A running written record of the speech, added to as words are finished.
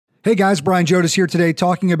Hey guys, Brian Jodis here today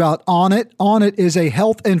talking about Onnit. Onnit is a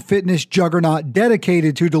health and fitness juggernaut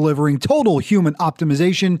dedicated to delivering total human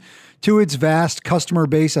optimization to its vast customer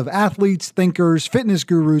base of athletes, thinkers, fitness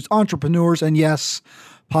gurus, entrepreneurs, and yes,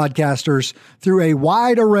 podcasters. Through a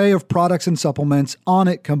wide array of products and supplements,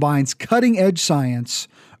 Onnit combines cutting-edge science,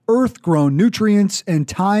 earth-grown nutrients, and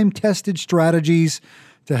time-tested strategies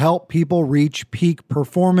to help people reach peak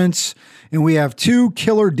performance. And we have two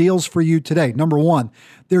killer deals for you today. Number one,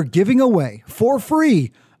 they're giving away for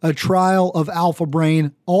free a trial of Alpha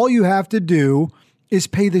Brain. All you have to do is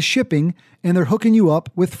pay the shipping, and they're hooking you up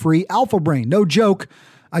with free Alpha Brain. No joke.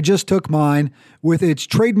 I just took mine. With its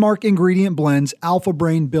trademark ingredient blends, Alpha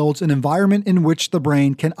Brain builds an environment in which the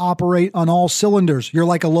brain can operate on all cylinders. You're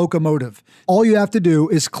like a locomotive. All you have to do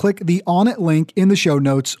is click the Onnit link in the show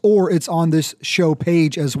notes, or it's on this show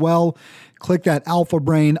page as well. Click that Alpha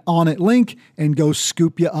Brain Onnit link and go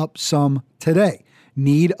scoop you up some today.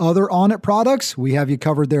 Need other Onnit products? We have you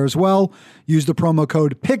covered there as well. Use the promo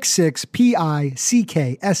code PICK6,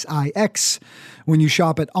 PICKSIX, when you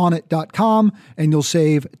shop at onnit.com, and you'll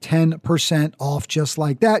save 10% off just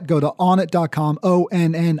like that. Go to onnit.com,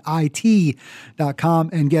 ONNIT.com,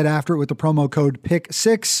 and get after it with the promo code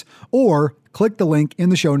PICK6, or click the link in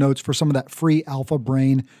the show notes for some of that free Alpha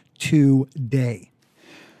Brain today.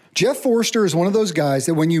 Jeff Forster is one of those guys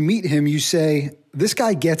that when you meet him, you say, this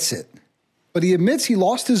guy gets it. But he admits he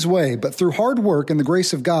lost his way, but through hard work and the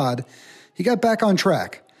grace of God, he got back on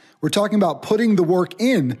track. We're talking about putting the work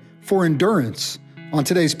in for endurance on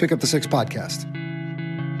today's Pick Up the Six podcast.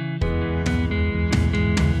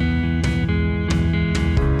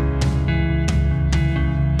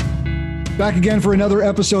 Back again for another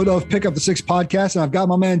episode of Pick Up the Six podcast, and I've got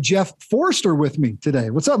my man Jeff Forster with me today.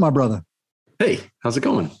 What's up, my brother? Hey, how's it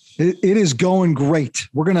going? It is going great.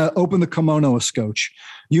 We're going to open the kimono a scotch.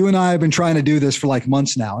 You and I have been trying to do this for like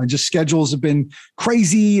months now, and just schedules have been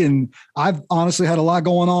crazy. And I've honestly had a lot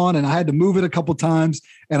going on, and I had to move it a couple times.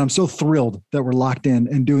 And I'm so thrilled that we're locked in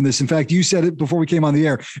and doing this. In fact, you said it before we came on the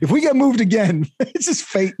air. If we get moved again, it's just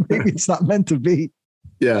fate. Maybe it's not meant to be.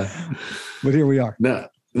 Yeah. But here we are.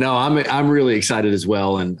 No, I'm really excited as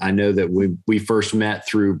well. And I know that we first met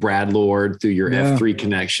through Brad Lord, through your F3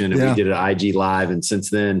 connection, and we did an IG Live. And since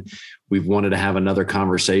then, we've wanted to have another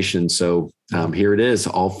conversation. So here it is,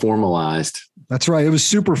 all formalized. That's right. It was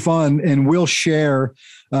super fun. And we'll share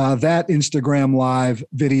that Instagram Live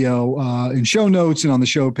video in show notes and on the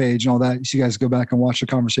show page and all that. So you guys go back and watch the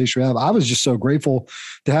conversation we have. I was just so grateful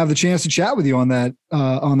to have the chance to chat with you on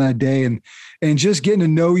that day and just getting to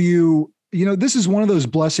know you. You know, this is one of those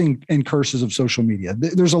blessing and curses of social media.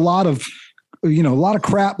 There's a lot of, a lot of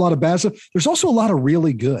crap, a lot of bad stuff. There's also a lot of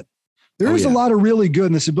really good. There is a lot of really good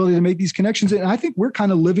in this ability to make these connections. And I think we're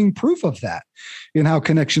kind of living proof of that in how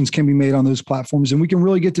connections can be made on those platforms. And we can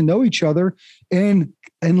really get to know each other and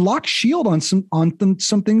lock shield on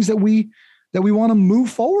some things that we want to move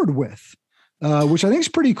forward with, which I think is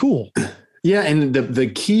pretty cool. Yeah. And the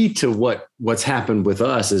key to what's happened with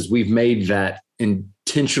us is we've made that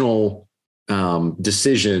intentional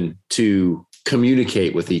decision to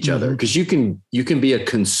communicate with each other, because you can be a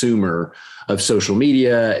consumer of social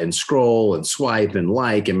media and scroll and swipe and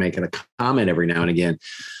like and making a comment every now and again.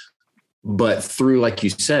 But through, like you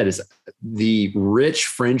said, is the rich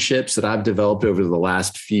friendships that I've developed over the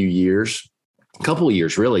last few years, a couple of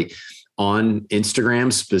years really, on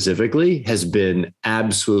Instagram specifically, has been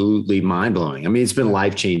absolutely mind-blowing. I mean, it's been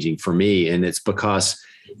life-changing for me. And it's because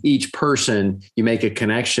each person, you make a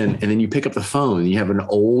connection and then you pick up the phone and you have an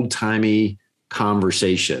old-timey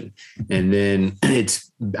conversation. And then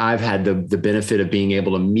I've had the benefit of being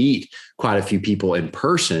able to meet quite a few people in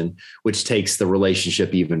person, which takes the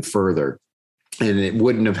relationship even further. And it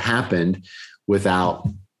wouldn't have happened without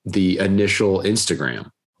the initial Instagram.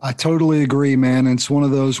 I totally agree, man. And it's one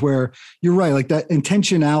of those where you're right. Like that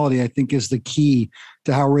intentionality, I think, is the key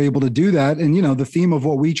to how we're able to do that. And, the theme of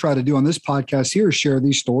what we try to do on this podcast here is share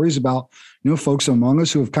these stories about, folks among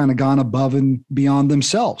us who have kind of gone above and beyond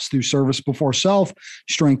themselves through service before self,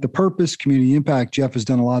 strength of purpose, community impact. Jeff has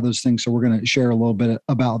done a lot of those things. So we're going to share a little bit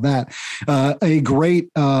about that. A great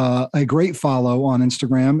follow on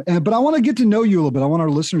Instagram. But I want to get to know you a little bit. I want our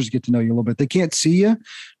listeners to get to know you a little bit. They can't see you,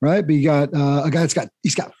 right? But you got a guy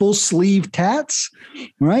he's got full sleeve tats,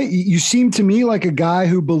 right? You seem to me like a guy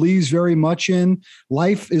who believes very much in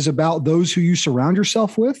life is about those who you surround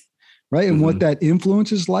yourself with, right? And what that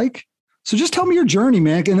influence is like. So just tell me your journey,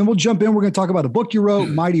 man. And then we'll jump in. We're going to talk about a book you wrote,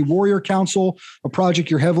 Mighty Warrior Council, a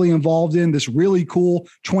project you're heavily involved in, this really cool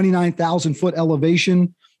 29,000 foot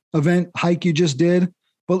elevation event hike you just did.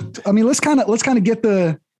 But I mean, let's kind of get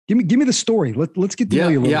the Give me the story. Let's get to know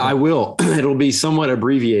you a little bit. I will. It'll be somewhat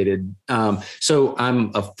abbreviated. So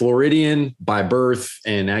I'm a Floridian by birth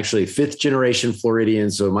and actually 5th generation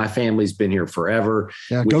Floridian. So my family's been here forever.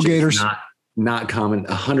 Yeah, go Gators. Not common.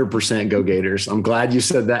 100% go Gators. I'm glad you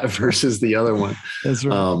said that versus the other one. That's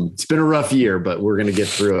right. It's been a rough year, but we're going to get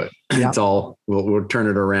through it. Yeah. It's all, we'll turn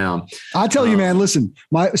it around. I tell you, man, listen,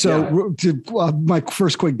 my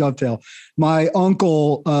first quick dovetail, my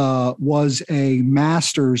uncle was a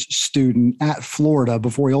master's student at Florida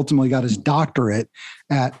before he ultimately got his doctorate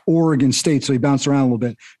at Oregon State. So he bounced around a little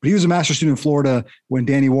bit, but he was a master's student in Florida when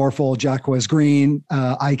Danny Warfel, Jacquez Green,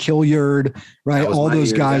 Ike Hilliard, right? All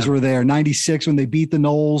those guys were there. 96 when they beat the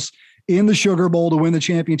Knowles in the Sugar Bowl to win the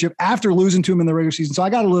championship after losing to him in the regular season. So I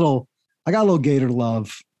got a little Gator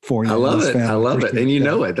love for you. I love it. I love it. And you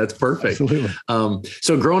know it. That's perfect. Absolutely.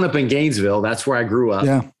 So growing up in Gainesville, that's where I grew up.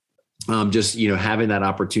 Yeah. Just, having that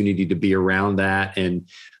opportunity to be around that and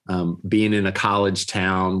being in a college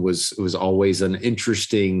town was always an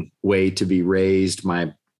interesting way to be raised.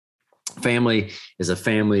 My family is a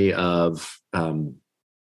family of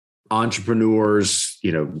entrepreneurs.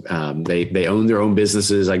 They own their own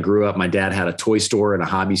businesses. I grew up, my dad had a toy store and a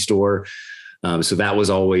hobby store. So that was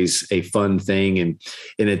always a fun thing. And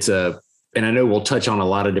I know we'll touch on a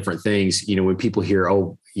lot of different things, when people hear,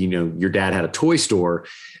 oh, your dad had a toy store,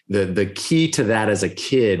 the key to that as a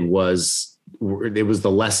kid was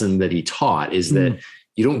the lesson that he taught is that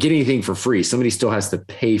you don't get anything for free. Somebody still has to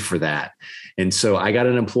pay for that. And so I got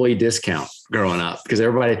an employee discount growing up because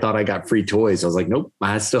everybody thought I got free toys. I was like, nope,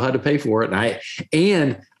 I still had to pay for it.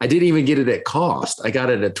 And I didn't even get it at cost. I got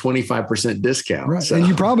it at 25% discount. Right. So. And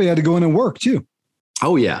you probably had to go in and work too.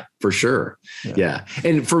 Oh yeah, for sure. Yeah.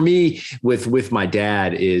 And for me with my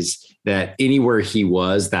dad is that anywhere he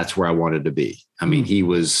was, that's where I wanted to be. I mean, he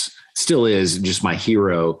still is just my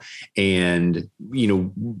hero. And,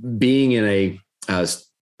 being in a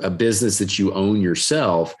business that you own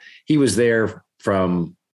yourself, he was there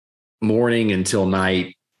from morning until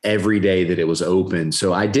night, every day that it was open.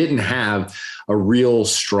 So I didn't have a real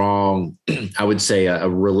strong, I would say a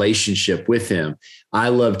relationship with him. I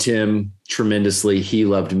loved him tremendously. He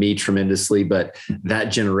loved me tremendously, but that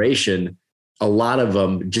generation, a lot of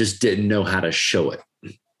them just didn't know how to show it.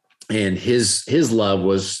 And his love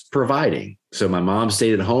was providing. So my mom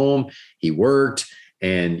stayed at home, he worked,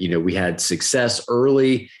 and, we had success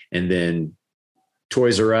early, and then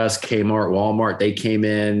Toys R Us, Kmart, Walmart, they came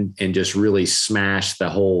in and just really smashed the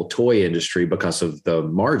whole toy industry because of the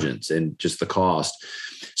margins and just the cost.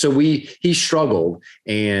 So he struggled,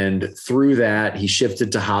 and through that he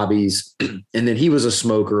shifted to hobbies. And then he was a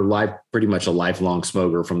smoker, pretty much a lifelong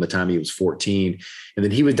smoker from the time he was 14. And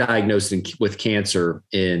then he was diagnosed with cancer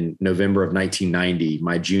in November of 1990,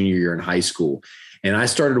 my junior year in high school. And I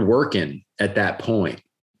started working at that point.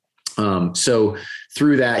 So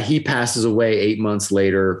through that, he passes away 8 months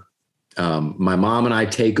later. My mom and I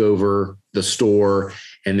take over the store,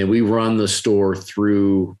 and then we run the store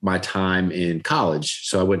through my time in college.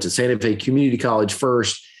 So I went to Santa Fe Community College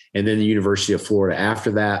first, and then the University of Florida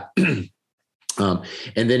after that. And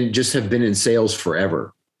then just have been in sales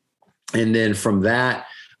forever. And then from that,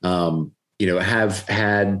 have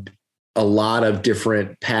had a lot of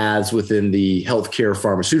different paths within the healthcare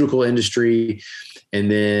pharmaceutical industry. And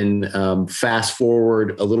then fast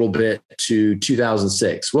forward a little bit to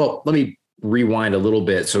 2006. Well, let me rewind a little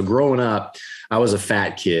bit. So growing up, I was a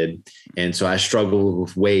fat kid. And so I struggled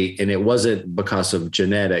with weight, and it wasn't because of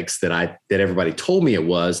genetics that everybody told me it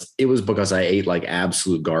was. It was because I ate like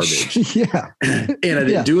absolute garbage. Yeah. And I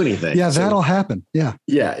didn't do anything. Yeah. That'll happen. Yeah.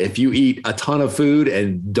 Yeah. If you eat a ton of food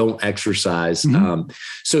and don't exercise.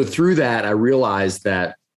 So through that, I realized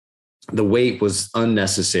that the weight was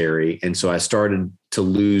unnecessary. And so I started to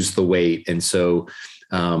lose the weight. And so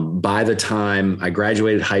by the time I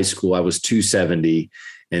graduated high school, I was 270.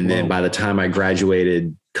 And then by the time I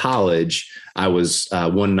graduated college, I was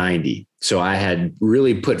 190. So I had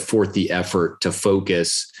really put forth the effort to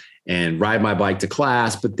focus and ride my bike to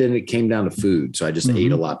class, but then it came down to food. So I just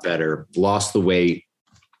ate a lot better, lost the weight,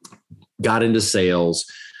 got into sales.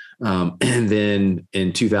 And then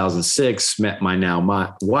in 2006, met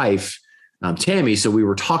my wife, Tammy. So we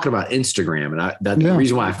were talking about Instagram, and the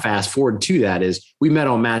reason why I fast forward to that is we met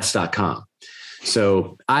on Match.com.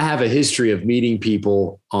 So I have a history of meeting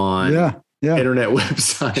people on internet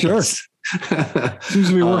websites. Sure. Seems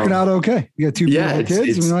to be working out okay. You got two beautiful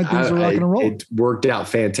kids. Things are rocking and rolling. It worked out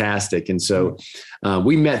fantastic. And so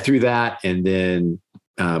we met through that, and then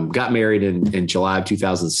got married in July of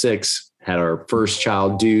 2006, had our first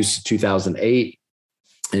child, Deuce, 2008.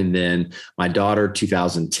 And then my daughter,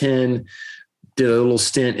 2010, did a little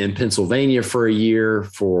stint in Pennsylvania for a year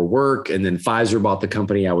for work. And then Pfizer bought the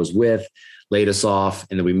company I was with, laid us off.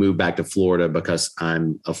 And then we moved back to Florida because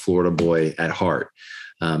I'm a Florida boy at heart.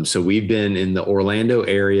 So we've been in the Orlando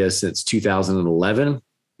area since 2011.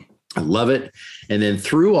 I love it. And then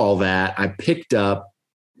through all that, I picked up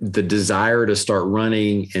the desire to start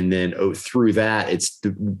running. And then through that, it's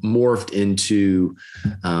morphed into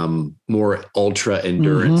more ultra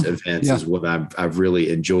endurance events is what I've really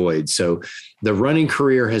enjoyed. So the running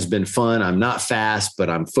career has been fun. I'm not fast, but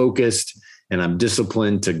I'm focused and I'm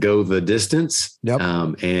disciplined to go the distance.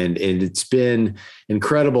 And it's been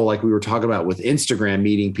incredible. Like we were talking about with Instagram,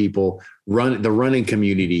 meeting people, the running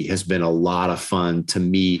community has been a lot of fun to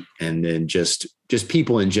meet. And then just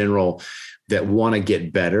people in general that want to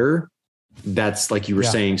get better. That's like you were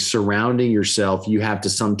saying, surrounding yourself. You have to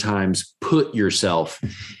sometimes put yourself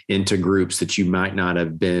into groups that you might not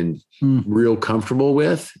have been real comfortable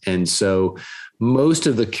with. And so most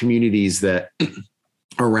of the communities that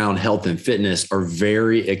around health and fitness are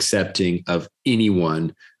very accepting of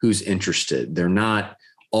anyone who's interested. They're not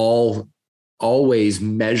always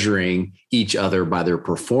measuring each other by their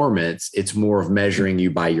performance. It's more of measuring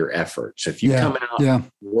you by your effort. So if you come out,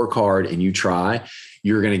 work hard, and you try,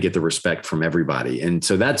 you're going to get the respect from everybody. And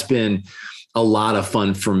so that's been a lot of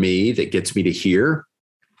fun for me that gets me to here.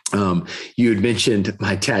 You had mentioned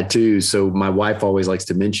my tattoos. So my wife always likes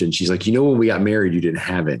to mention, she's like, when we got married, you didn't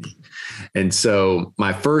have any. And so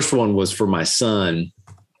my first one was for my son.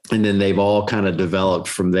 And then they've all kind of developed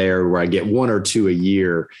from there where I get 1 or 2 a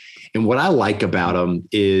year. And what I like about them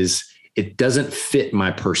is it doesn't fit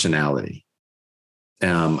my personality.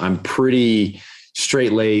 I'm pretty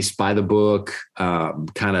straight-laced, by the book.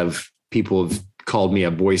 Kind of people have called me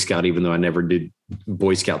a Boy Scout, even though I never did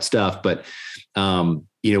Boy Scout stuff. But,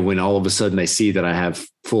 when all of a sudden they see that I have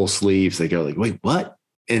full sleeves, they go like, wait, what?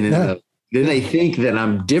 And then, then they think that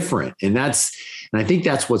I'm different. And I think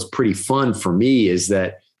that's what's pretty fun for me is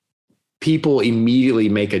that people immediately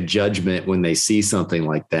make a judgment when they see something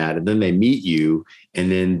like that. And then they meet you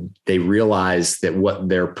and then they realize that what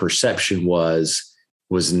their perception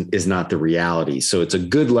is not the reality. So it's a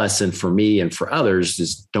good lesson for me and for others,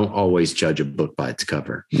 is don't always judge a book by its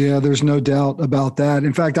cover. Yeah, there's no doubt about that.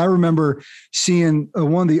 In fact, I remember seeing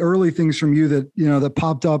one of the early things from you that, that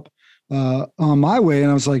popped up on my way.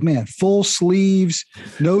 And I was like, man, full sleeves,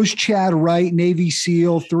 knows Chad Wright, Navy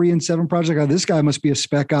SEAL, 3 and 7 project. This guy must be a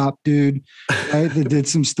spec op dude, right? That did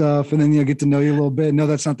some stuff. And then get to know you a little bit. No,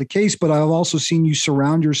 that's not the case. But I've also seen you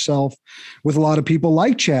surround yourself with a lot of people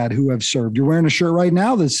like Chad who have served. You're wearing a shirt right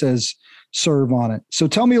now that says serve on it. So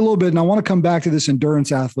tell me a little bit, and I want to come back to this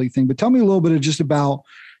endurance athlete thing, but tell me a little bit of just about,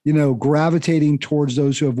 gravitating towards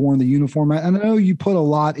those who have worn the uniform. And I know you put a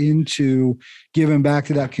lot into giving back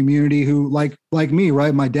to that community who like me,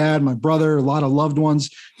 right? My dad, my brother, a lot of loved ones,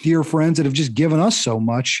 dear friends that have just given us so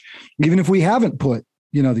much, even if we haven't put,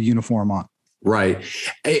 the uniform on. Right.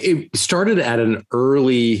 It started at an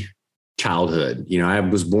early childhood. I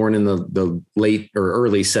was born in the late or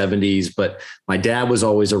early 70s, but my dad was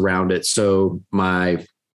always around it. So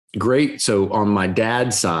on my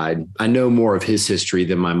dad's side, I know more of his history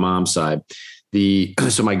than my mom's side.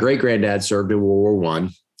 So my great granddad served in World War I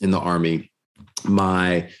in the Army.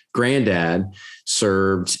 My granddad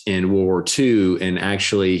served in World War II, and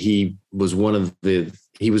actually he was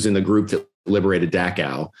he was in the group that liberated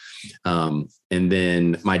Dachau. And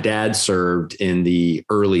then my dad served in the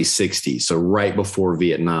early 60s. So right before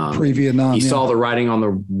Vietnam. Pre-Vietnam. He saw the writing on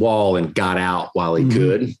the wall and got out while he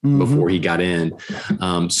could before he got in.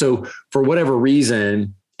 So for whatever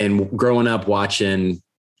reason, and growing up watching,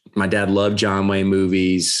 my dad loved John Wayne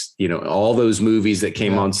movies, all those movies that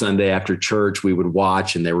came on Sunday after church, we would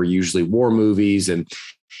watch, and they were usually war movies. And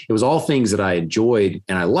it was all things that I enjoyed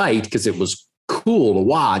and I liked because it was cool to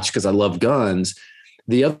watch because I love guns.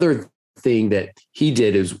 The other thing that he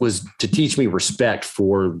did was to teach me respect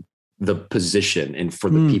for the position and for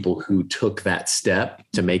the people who took that step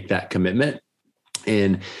to make that commitment.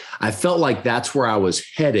 And I felt like that's where I was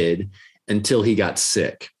headed until he got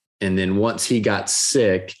sick. And then once he got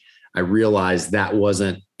sick, I realized that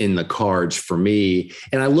wasn't in the cards for me.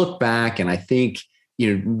 And I look back and I think,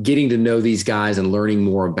 getting to know these guys and learning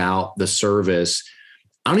more about the service,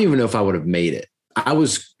 I don't even know if I would have made it.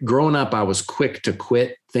 Growing up, I was quick to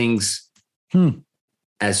quit things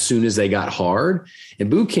as soon as they got hard. And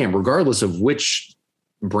boot camp, regardless of which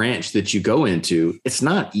branch that you go into, it's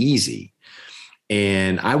not easy.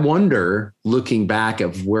 And I wonder, looking back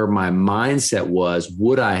of where my mindset was,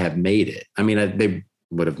 would I have made it? I mean, they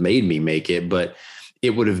would have made me make it, but it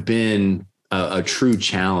would have been a true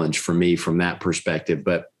challenge for me from that perspective.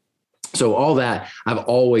 But So all that, I've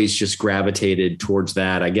always just gravitated towards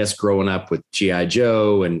that. I guess growing up with G.I.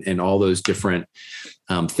 Joe and all those different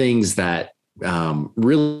things that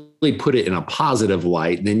really put it in a positive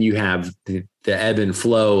light. Then you have the ebb and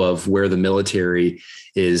flow of where the military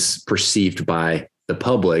is perceived by the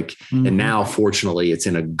public. Mm-hmm. And now, fortunately, it's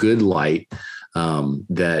in a good light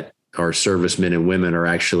that our servicemen and women are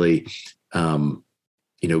actually,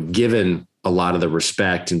 given a lot of the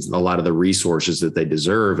respect and a lot of the resources that they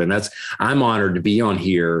deserve. And I'm honored to be on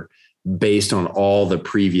here based on all the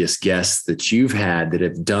previous guests that you've had that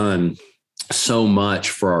have done so much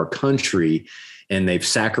for our country, and they've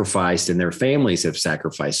sacrificed, and their families have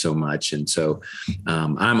sacrificed so much. And so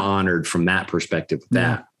I'm honored from that perspective with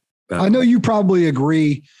that. I know you probably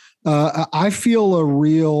agree. I feel a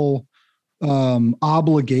real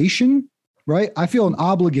obligation, right? I feel an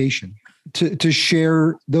obligation to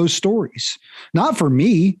share those stories, not for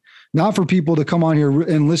me, not for people to come on here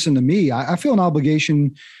and listen to me. I feel an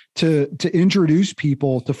obligation to introduce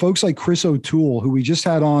people to folks like Chris O'Toole, who we just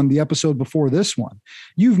had on the episode before this one.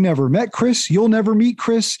 You've never met Chris. You'll never meet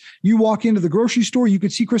Chris. You walk into the grocery store, you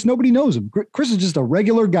could see Chris. Nobody knows him. Chris is just a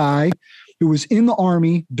regular guy who was in the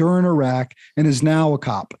Army during Iraq and is now a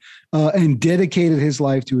cop and dedicated his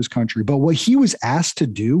life to his country. But what he was asked to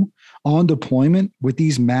do on deployment with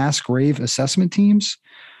these mass grave assessment teams.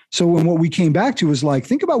 So when what we came back to was like,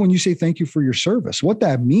 think about when you say thank you for your service, what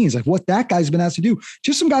that means, like what that guy's been asked to do.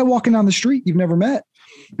 Just some guy walking down the street you've never met.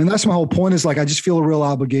 And that's my whole point, is like, I just feel a real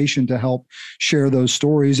obligation to help share those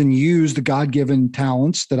stories and use the God-given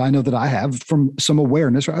talents that I know that I have from some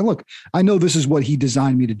awareness. Right? Look, I know this is what he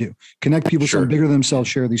designed me to do. Connect people to something bigger than themselves,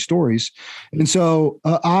 share these stories. And so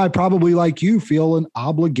I probably, like you, feel an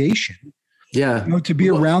obligation to be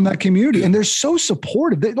around that community. And they're so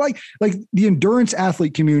supportive. They, like the endurance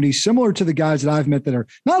athlete community, similar to the guys that I've met that are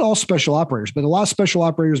not all special operators, but a lot of special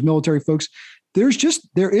operators, military folks.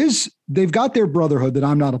 They've got their brotherhood that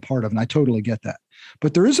I'm not a part of. And I totally get that.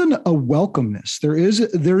 But there isn't a welcomeness. There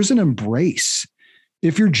is an embrace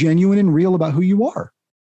if you're genuine and real about who you are.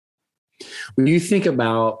 When you think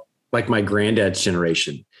about like my granddad's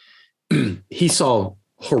generation, he saw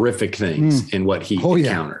horrific things in what he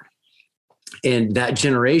encountered. And that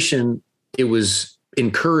generation, it was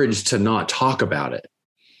encouraged to not talk about it.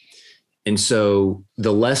 And so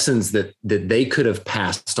the lessons that they could have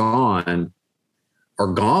passed on are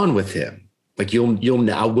gone with him. Like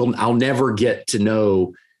I'll never get to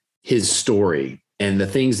know his story and the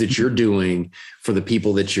things that you're doing for the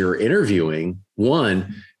people that you're interviewing.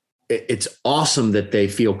 One, it's awesome that they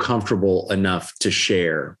feel comfortable enough to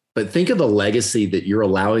share. But think of the legacy that you're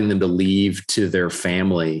allowing them to leave to their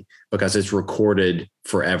family, because it's recorded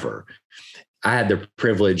forever. I had the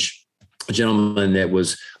privilege, a gentleman that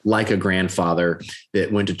was like a grandfather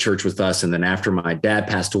that went to church with us. And then after my dad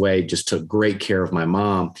passed away, just took great care of my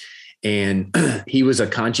mom. And he was a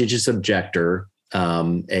conscientious objector,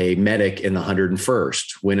 a medic in the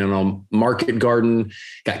 101st, went in on Market Garden,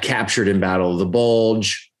 got captured in Battle of the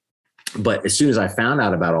Bulge. But as soon as I found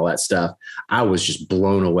out about all that stuff, I was just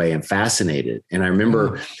blown away and fascinated. And I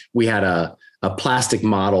remember we had a plastic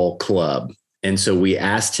model club. And so I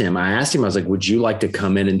asked him, I was like, would you like to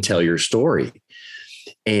come in and tell your story?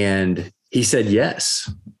 And he said,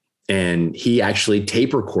 yes. And he actually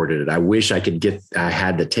tape recorded it. I wish I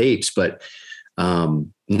had the tapes, but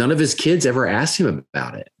none of his kids ever asked him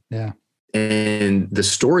about it. Yeah. And the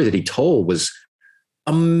story that he told was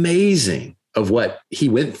amazing, of what he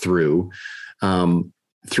went through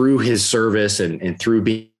his service and through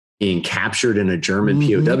being captured in a German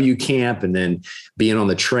POW camp, and then being on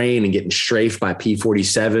the train and getting strafed by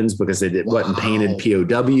P-47s because it wasn't painted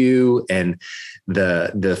POW, and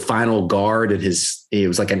the final guard and it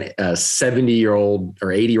was like a 70-year-old or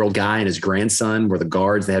 80-year-old guy and his grandson were the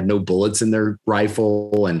guards. They had no bullets in their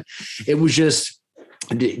rifle. And it was just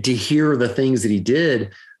to hear the things that he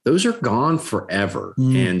did. Those are gone forever.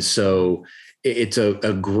 And so it's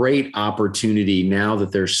a great opportunity now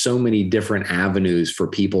that there's so many different avenues for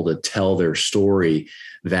people to tell their story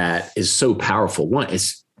that is so powerful. One,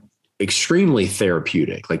 it's extremely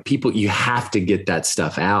therapeutic. Like people, you have to get that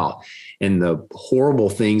stuff out, and the horrible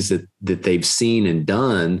things that they've seen and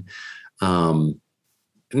done.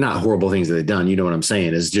 Not horrible things that they've done. You know what I'm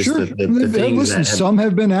saying? Is just the things that some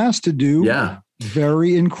have been asked to do.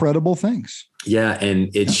 Very incredible things. Yeah. And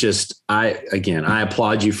it's just, I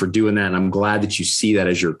applaud you for doing that. And I'm glad that you see that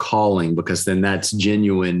as your calling, because then that's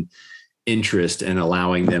genuine interest in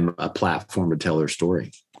allowing them a platform to tell their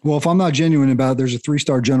story. Well, if I'm not genuine about it, there's a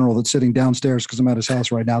 3-star general that's sitting downstairs because I'm at his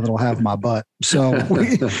house right now that'll have my butt. So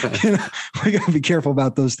we got to be careful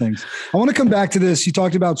about those things. I want to come back to this. You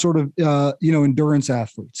talked about sort of, endurance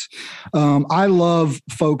athletes. I love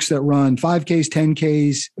folks that run 5Ks,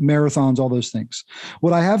 10Ks, marathons, all those things.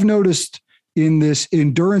 What I have noticed in this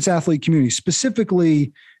endurance athlete community,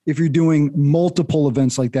 specifically if you're doing multiple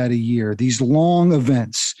events like that a year, these long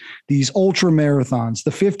events, these ultra marathons, the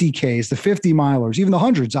 50Ks, the 50 milers, even the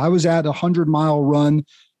hundreds. I was at a 100-mile run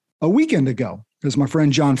a weekend ago because my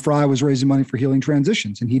friend John Fry was raising money for Healing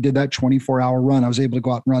Transitions, and he did that 24-hour run. I was able to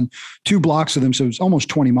go out and run 2 blocks with him. So it was almost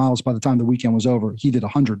 20 miles by the time the weekend was over. He did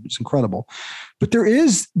 100. It's incredible. But there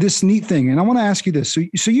is this neat thing. And I want to ask you this.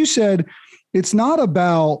 So you said it's not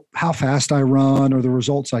about how fast I run or the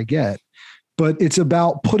results I get, but it's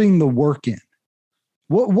about putting the work in.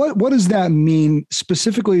 What does that mean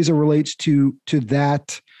specifically as it relates to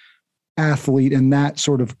that athlete and that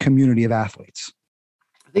sort of community of athletes?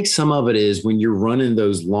 I think some of it is when you're running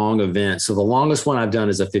those long events. So the longest one I've done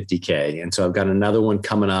is a 50K. And so I've got another one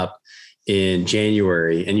coming up in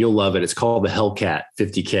January, and you'll love it. It's called the Hellcat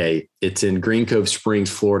 50K. It's in Green Cove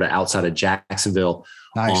Springs, Florida, outside of Jacksonville.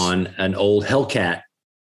 Nice. On an old Hellcat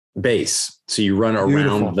base. So you run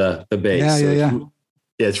around the base. Yeah.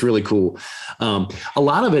 It's really cool. A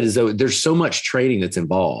lot of it is though, there's so much training that's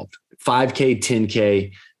involved. 5K,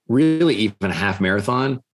 10K, really even a half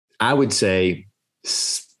marathon. I would say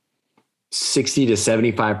 60 to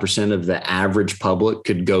 75% of the average public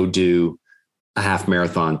could go do a half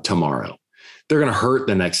marathon tomorrow. They're going to hurt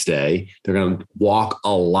the next day. They're going to walk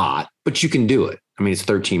a lot, but you can do it. I mean, it's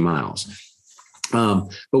 13 miles. But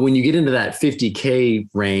when you get into that 50K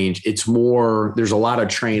range, it's more, there's a lot of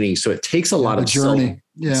training. So it takes a lot of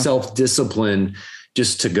self-discipline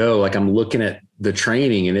just to go. Like I'm looking at the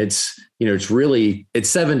training and it's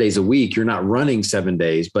 7 days a week. You're not running 7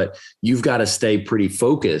 days, but you've got to stay pretty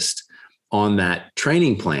focused on that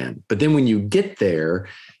training plan. But then when you get there,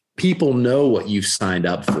 people know what you've signed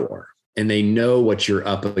up for and they know what you're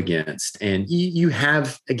up against. And you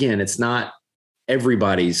have, again, it's not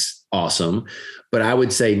everybody's awesome, but I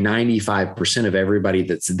would say 95% of everybody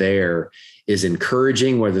that's there is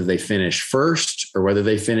encouraging, whether they finish first or whether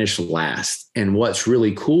they finish last. And what's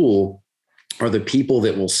really cool are the people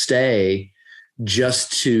that will stay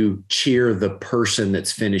just to cheer the person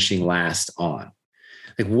that's finishing last on.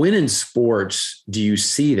 Like when in sports, do you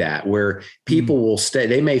see that where people will stay,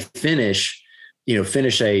 they may finish a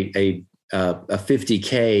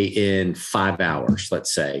 50K in 5 hours,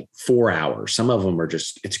 let's say 4 hours. Some of them are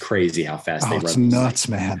just, it's crazy how fast they run. It's nuts,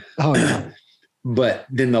 man. Oh yeah. But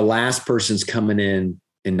then the last person's coming in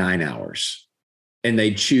 9 hours and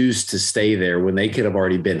they choose to stay there when they could have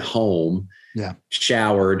already been home,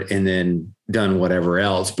 showered and then done whatever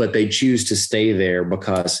else. But they choose to stay there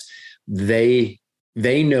because they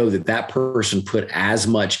know that person put as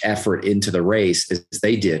much effort into the race as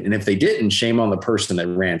they did. And if they didn't, shame on the person that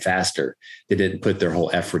ran faster. They didn't put their whole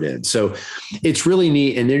effort in. So it's really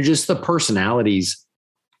neat. And they're just the personalities.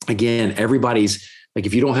 Again, everybody's like,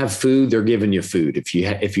 if you don't have food, they're giving you food. If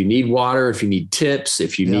you need water, if you need tips,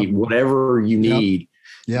 if you need whatever you need,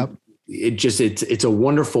 it's a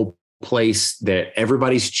wonderful place that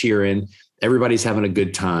everybody's cheering. Everybody's having a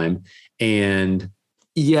good time. And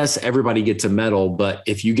yes, everybody gets a medal, but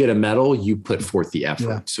if you get a medal, you put forth the effort.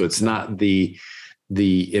 Yeah. So it's not the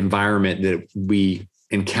environment that we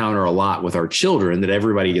encounter a lot with our children, that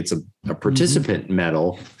everybody gets a participant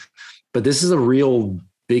medal, but this is a real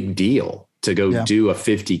big deal to go do a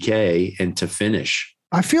 50K and to finish.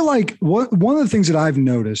 I feel like one of the things that I've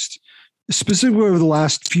noticed specifically over the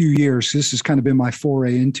last few years, this has kind of been my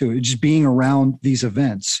foray into it, just being around these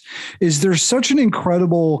events, is there's such an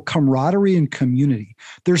incredible camaraderie and community.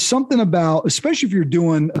 There's something about, especially if you're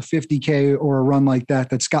doing a 50K or a run like that,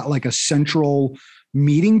 that's got like a central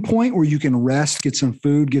meeting point where you can rest, get some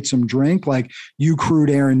food, get some drink. Like you crewed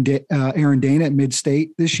Aaron Dana at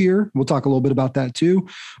Mid-State this year. We'll talk a little bit about that too.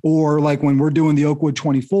 Or like when we're doing the Oakwood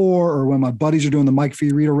 24, or when my buddies are doing the Mike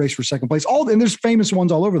Fiorito race for second place, and there's famous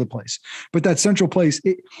ones all over the place, but that central place,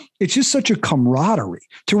 it's just such a camaraderie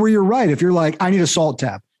to where you're right. If you're like, I need a salt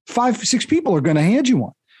tab, 5-6 people are going to hand you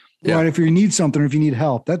one. Yeah. Right. If you need something, or if you need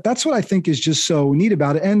help, that's what I think is just so neat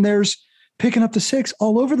about it. And there's picking up the 6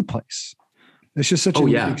 all over the place. It's just such a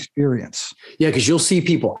neat experience. Yeah, because you'll see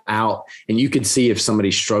people out and you can see if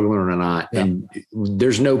somebody's struggling or not. Yeah. And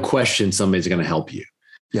there's no question somebody's going to help you.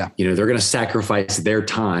 Yeah. They're going to sacrifice their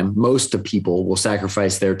time. Most of people will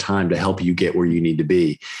sacrifice their time to help you get where you need to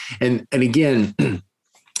be. And again,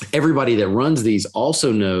 everybody that runs these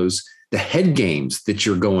also knows the head games that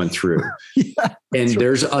you're going through. Yeah, and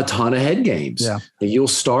there's a ton of head games. Yeah. You'll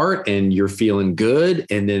start and you're feeling good.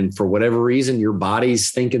 And then for whatever reason, your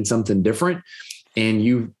body's thinking something different. And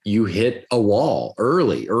you hit a wall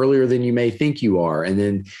earlier than you may think you are. And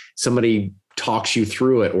then somebody talks you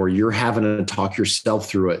through it, or you're having to talk yourself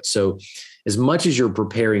through it. So as much as you're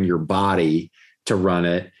preparing your body to run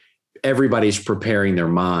it, everybody's preparing their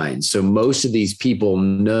mind. So most of these people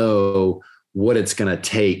know what it's going to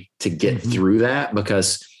take to get through that,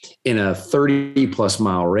 because in a 30 plus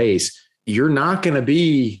mile race, you're not going to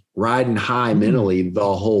be riding high mentally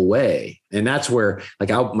the whole way. And that's where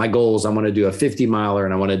my goal is I want to do a 50 miler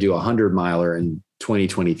and I want to do a 100 miler in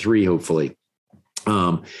 2023, hopefully.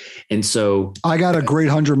 And so I got a great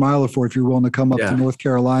 100 miler for if you're willing to come up to North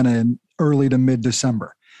Carolina in early to mid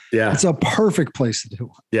December. Yeah. It's a perfect place to do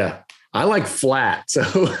it. Yeah. I like flat. So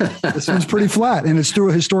this one's pretty flat, and it's through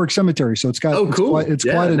a historic cemetery. So it's got, cool. It's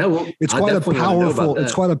quite a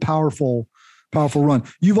powerful run.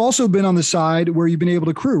 You've also been on the side where you've been able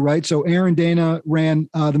to crew, right? So Aaron Dana ran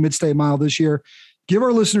the Mid-State Mile this year. Give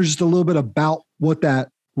our listeners just a little bit about what that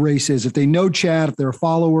race is. If they know Chad, if they're a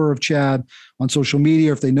follower of Chad on social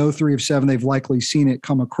media, if they know 3 of 7, they've likely seen it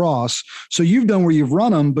come across. So you've done where you've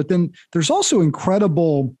run them, but then there's also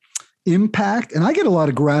incredible impact. And I get a lot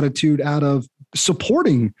of gratitude out of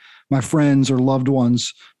supporting my friends or loved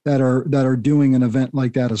ones that are doing an event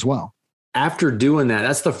like that as well. After doing that,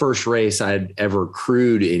 that's the first race I'd ever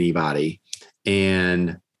crewed anybody.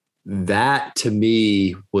 And that to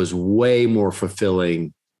me was way more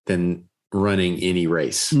fulfilling than running any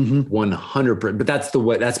race. 100%. But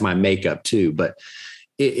that's my makeup too. But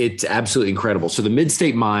it's absolutely incredible. So the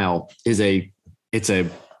Mid-State Mile it's a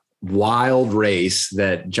wild race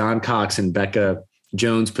that John Cox and Becca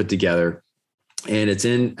Jones put together. And it's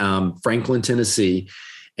in Franklin, Tennessee.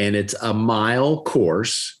 And it's a mile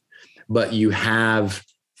course, but you have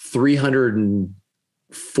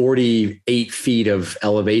 348 feet of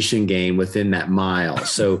elevation gain within that mile.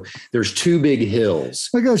 So there's 2 big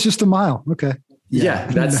hills. Okay, it's just a mile. Okay. Yeah,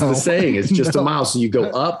 that's the saying. It's just a mile. So you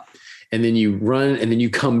go up and then you run and then you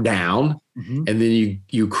come down and then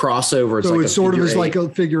you cross over. It's sort of like a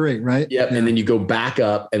figure 8, right? Yep. Yeah. And then you go back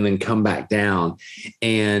up and then come back down.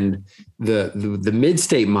 And the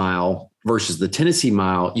Mid-State Mile versus the Tennessee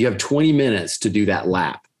Mile, you have 20 minutes to do that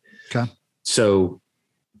lap. Okay. So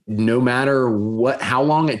no matter how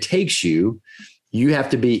long it takes you, you have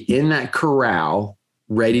to be in that corral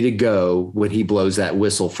ready to go when he blows that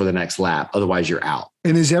whistle for the next lap. Otherwise you're out.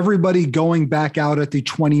 And is everybody going back out at the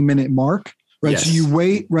 20-minute mark? Right. Yes. So you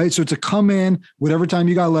wait, right? So to come in, whatever time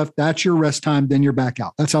you got left, that's your rest time. Then you're back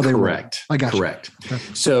out. That's how they work. I got Correct. You. Okay.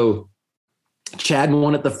 So Chad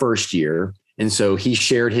won it the first year. And so he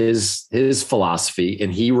shared his philosophy,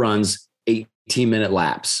 and he runs 18-minute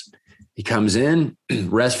laps. He comes in,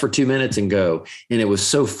 rest for 2 minutes and go. And it was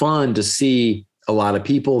so fun to see a lot of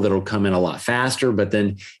people that'll come in a lot faster, but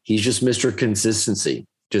then he's just Mr. Consistency,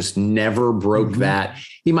 just never broke that.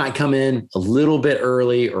 He might come in a little bit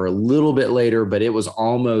early or a little bit later, but it was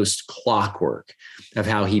almost clockwork of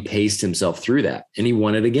how he paced himself through that. And he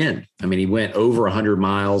won it again. I mean, he went over 100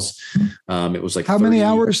 miles. It was like how many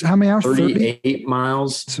hours? 38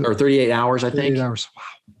 miles or 38 hours, I think. 38 hours. Wow.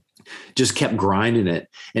 Just kept grinding it.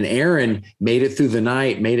 And Aaron made it through the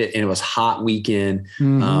night, and it was hot weekend.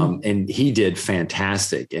 And he did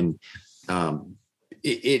fantastic. And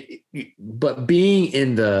but being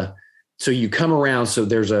in so you come around, so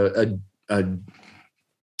there's a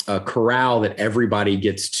corral that everybody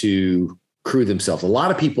gets to crew themselves. A lot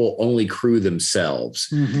of people only crew themselves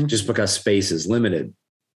just because space is limited.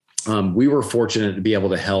 We were fortunate to be able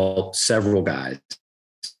to help several guys.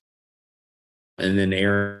 And then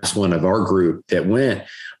Aaron's one of our group that went.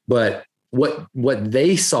 But what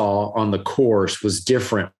they saw on the course was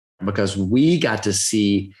different, because we got to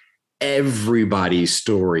see everybody's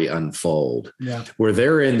story unfold. Yeah. Where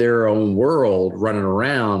they're in their own world running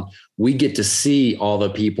around, we get to see all the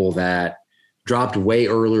people that dropped way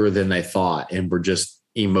earlier than they thought and were just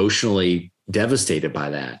emotionally devastated by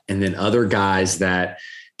that. And then other guys that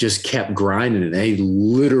just kept grinding, and they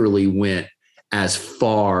literally went as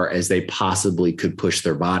far as they possibly could push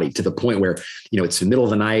their body, to the point where, it's the middle of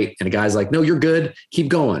the night and a guy's like, "No, you're good. Keep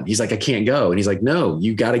going." He's like, "I can't go." And he's like, "No,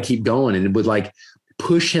 you got to keep going." And it would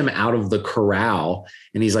push him out of the corral.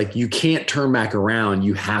 And he's like, "You can't turn back around.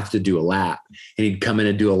 You have to do a lap." And he'd come in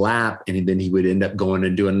and do a lap, and then he would end up going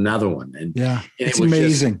and doing another one. And it's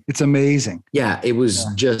amazing. It's amazing. Yeah. It was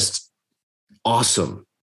just awesome.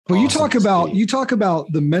 Well, you talk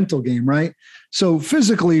about the mental game, right? So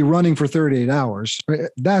physically running for 38 hours, right?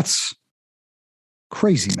 That's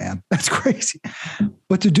crazy, man. That's crazy.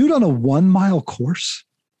 But to do it on a 1 mile course,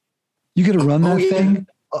 you get to run that thing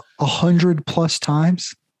 100+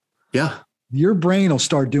 times. Yeah. Your brain will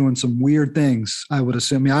start doing some weird things, I would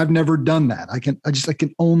assume. I mean, I've never done that. I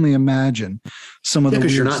can only imagine some of the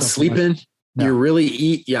because you're not sleeping. You really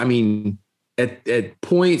eat. Yeah. I mean, at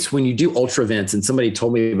points when you do ultra events, and somebody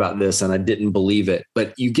told me about this and I didn't believe it,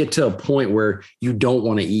 but you get to a point where you don't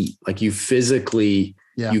want to eat. Like you physically,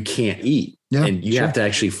 you can't eat. Yeah, and you have to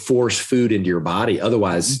actually force food into your body.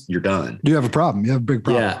 Otherwise you're done. You have a problem. You have a big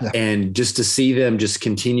problem. Yeah. And just to see them just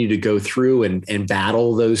continue to go through and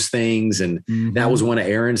battle those things. And that was one of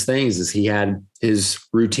Aaron's things is he had his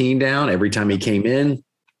routine down. Every time he came in,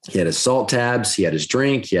 he had his salt tabs, he had his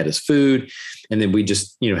drink, he had his food. And then we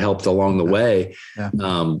just, helped along the way. Yeah.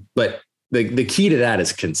 But the key to that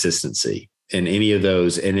is consistency in any of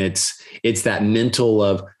those. And it's that mental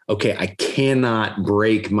of, okay, I cannot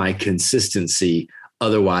break my consistency.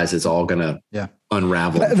 Otherwise it's all going to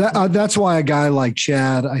unravel. That's why a guy like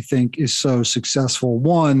Chad, I think, is so successful.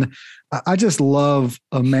 One, I just love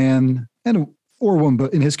a man or woman,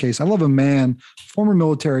 but in his case, I love a man, former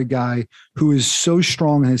military guy who is so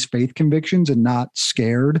strong in his faith convictions and not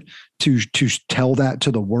scared to tell that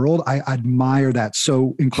to the world. I admire that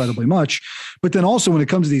so incredibly much. But then also when it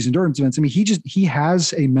comes to these endurance events, I mean, he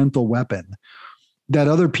has a mental weapon that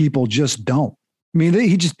other people just don't. I mean,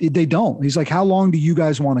 they don't. He's like, how long do you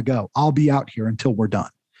guys want to go? I'll be out here until we're done.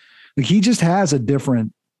 Like he just has a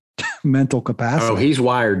different mental capacity. Oh, he's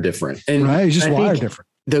wired different. And right. He's just wired different.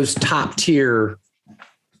 Those top tier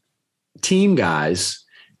team guys,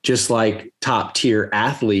 just like top tier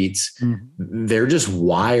athletes, they're just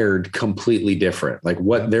wired completely different. Like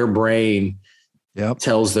what their brain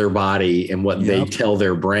tells their body and what they tell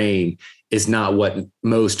their brain is not what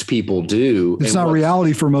most people do. It's not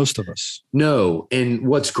reality for most of us. No. And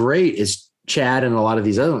what's great is Chad and a lot of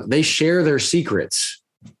these other ones, they share their secrets.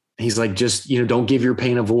 He's like, just, don't give your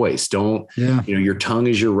pain a voice. Don't, your tongue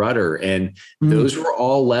is your rudder. And those were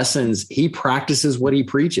all lessons. He practices what he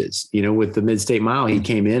preaches, with the Mid-State Mile. He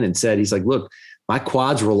came in and said, he's like, look, my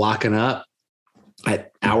quads were locking up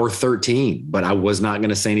at hour 13, but I was not going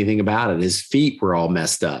to say anything about it. His feet were all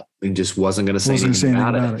messed up. He just wasn't going to say anything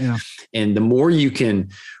about it. Yeah. And the more you can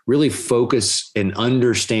really focus and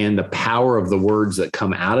understand the power of the words that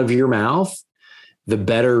come out of your mouth, the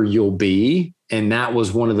better you'll be. And that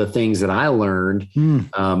was one of the things that I learned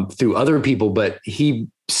through other people, but he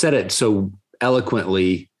said it so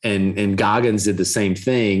eloquently, and Goggins did the same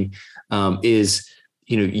thing, is,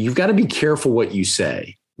 you've got to be careful what you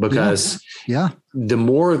say, because the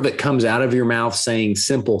more that comes out of your mouth saying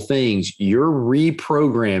simple things, you're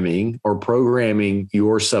reprogramming or programming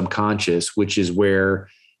your subconscious, which is where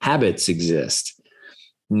habits exist,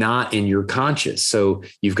 not in your conscious. So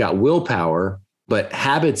you've got willpower, but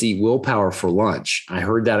habits eat willpower for lunch. I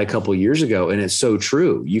heard that a couple of years ago, and it's so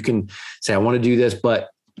true. You can say, I want to do this, but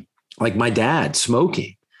like my dad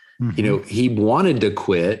smoking, he wanted to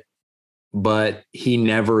quit, but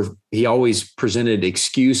he always presented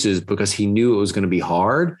excuses because he knew it was going to be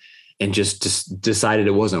hard and just decided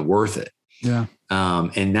it wasn't worth it. Yeah.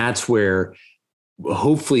 And that's where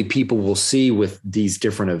hopefully people will see with these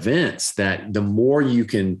different events that the more you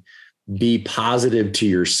can be positive to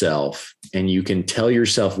yourself and you can tell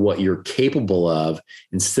yourself what you're capable of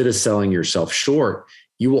instead of selling yourself short,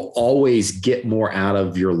 you will always get more out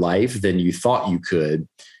of your life than you thought you could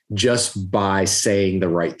just by saying the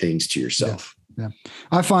right things to yourself. Yeah.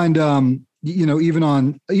 I find, even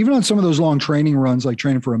on some of those long training runs, like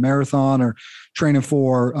training for a marathon or training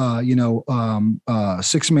for,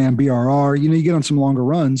 6-man BRR, you get on some longer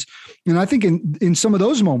runs. And I think in some of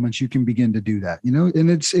those moments you can begin to do that, and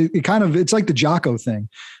it's like the Jocko thing.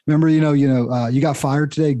 Remember, you got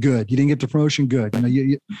fired today. Good. You didn't get the promotion. Good.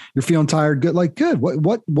 You're feeling tired. Good. Like, good.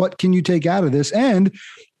 What can you take out of this? And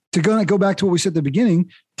to go back to what we said at the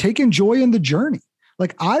beginning, taking joy in the journey.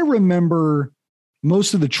 Like I remember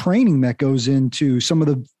most of the training that goes into some of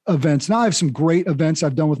the events. Now I have some great events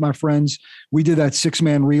I've done with my friends. We did that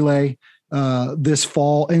 6-man relay this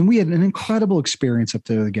fall, and we had an incredible experience up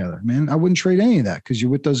there together, man. I wouldn't trade any of that because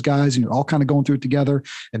you're with those guys and you're all kind of going through it together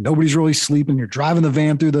and nobody's really sleeping. You're driving the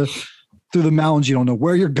van through the mountains. You don't know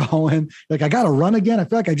where you're going. Like, I got to run again. I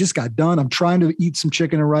feel like I just got done. I'm trying to eat some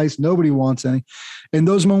chicken and rice. Nobody wants any. And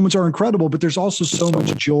those moments are incredible, but there's also so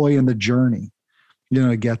much joy in the journey,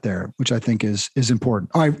 to get there, which I think is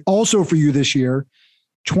important. All right. Also for you this year,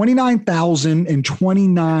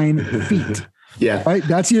 29,029 feet. Yeah. Right.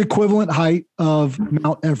 That's the equivalent height of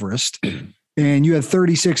Mount Everest. And you had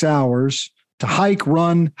 36 hours to hike,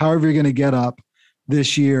 run, however you're going to get up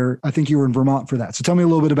this year. I think you were in Vermont for that. So tell me a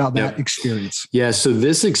little bit about that experience. Yeah. So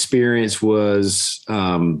this experience was,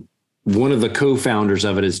 one of the co-founders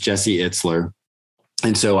of it is Jesse Itzler.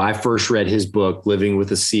 And so I first read his book, Living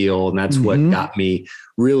with a SEAL, and that's what got me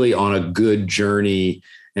really on a good journey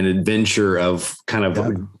and adventure of kind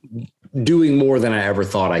of doing more than I ever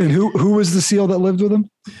thought I could. And who was the SEAL that lived with him?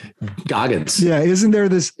 Goggins. Yeah. Isn't there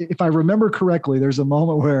this, if I remember correctly, there's a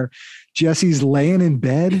moment where Jesse's laying in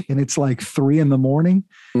bed and it's like 3 a.m.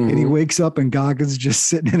 and he wakes up and Goggins just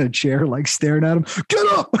sitting in a chair, like staring at him. Get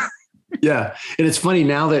up. Yeah. And it's funny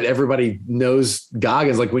now that everybody knows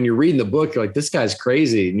Goggins, like when you're reading the book, you're like, this guy's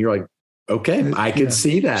crazy. And you're like, okay, I could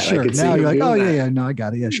see that. Sure. I could now see you're like, oh that. yeah. No, I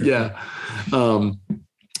got it. Yeah, sure. Yeah.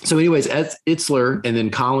 So anyways, Itzler and then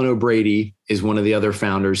Colin O'Brady is one of the other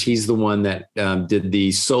founders. He's the one that did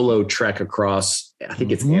the solo trek across, I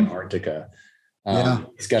think it's Antarctica.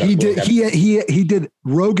 He's got he did.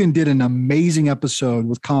 Rogan did an amazing episode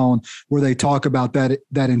with Colin where they talk about that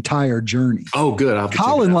entire journey. Oh, good.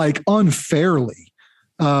 Colin like unfairly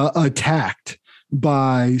attacked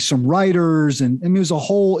by some writers, and it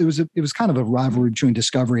was kind of a rivalry between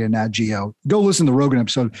Discovery and Nat Geo. Go listen to the Rogan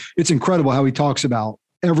episode. It's incredible how he talks about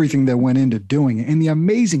everything that went into doing it and the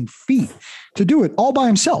amazing feat to do it all by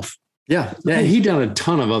himself. Yeah. Yeah. He done a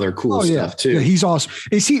ton of other cool stuff too. Yeah, he's awesome.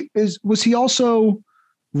 Was he also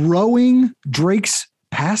rowing Drake's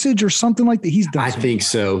Passage or something like that? He's done. I think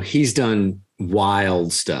so. He's done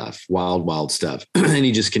wild stuff. And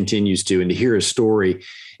he just continues to, and to hear his story,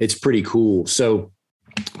 it's pretty cool. So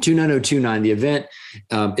 29029, the event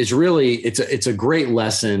is really, it's a great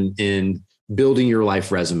lesson in building your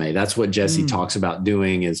life resume. That's what Jesse talks about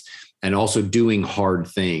doing and also doing hard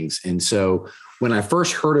things. And so when I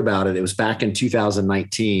first heard about it, it was back in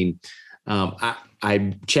 2019.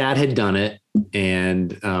 Chad had done it,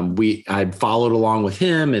 and I'd followed along with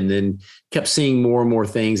him, and then kept seeing more and more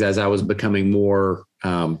things as I was becoming more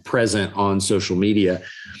present on social media.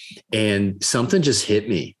 And something just hit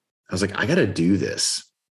me. I was like, I got to do this.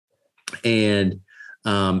 And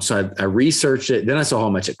so I researched it. Then I saw how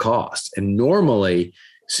much it cost. And normally,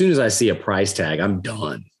 as soon as I see a price tag, I'm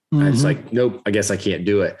done. It's like, nope, I guess I can't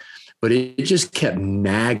do it. But it just kept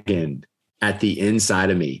nagging at the inside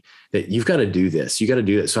of me that you've got to do this. You got to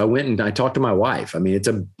do it. So I went and I talked to my wife. I mean,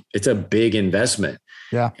 it's a big investment.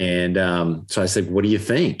 Yeah. And so I said, what do you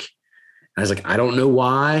think? And I was like, I don't know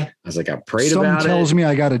why. I was like, I prayed about it. Something tells me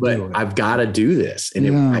I got to do it. I've got to do this.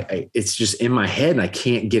 And it's just in my head and I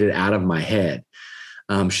can't get it out of my head.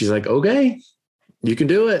 She's like, okay, you can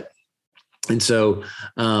do it. And so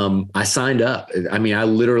I signed up. I mean, I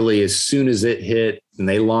literally, as soon as it hit and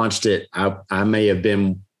they launched it, I may have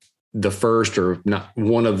been the first or not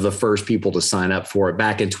one of the first people to sign up for it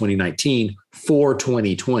back in 2019 for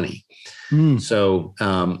 2020. So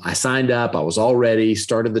I signed up, I was all ready,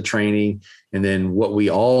 started the training. And then what we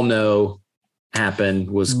all know happened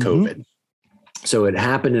was COVID. So it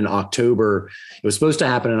happened in October. It was supposed to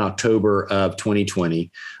happen in October of 2020.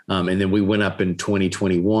 And then we went up in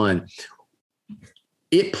 2021.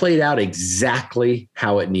 It played out exactly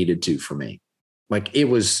how it needed to for me. Like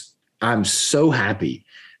I'm so happy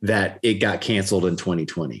that it got canceled in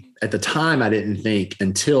 2020. At the time, I didn't think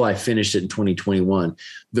until I finished it in 2021.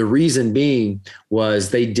 The reason being was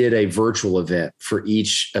they did a virtual event for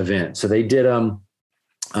each event. So they did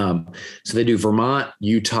so they do Vermont,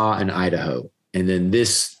 Utah, and Idaho. And then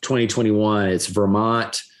this 2021, it's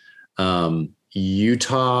Vermont,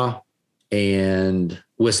 Utah, and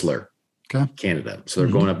Whistler, Canada. So they're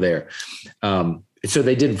going up there. So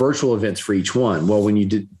they did virtual events for each one. Well, when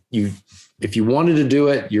if you wanted to do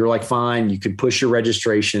it, you're like, fine, you could push your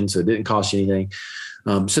registration. So it didn't cost you anything.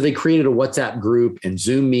 So they created a WhatsApp group and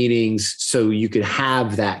Zoom meetings so you could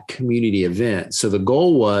have that community event. So the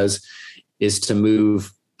goal is to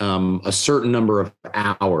move a certain number of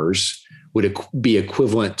hours would be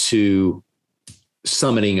equivalent to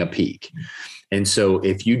summiting a peak. And so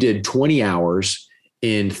if you did 20 hours,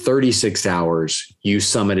 in 36 hours, you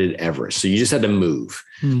summited Everest. So you just had to move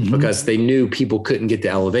because they knew people couldn't get the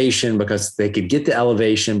elevation because they could get the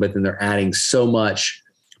elevation, but then they're adding so much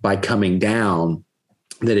by coming down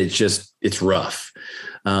that it's rough.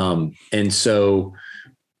 And so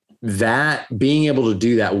that being able to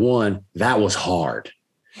do that that was hard.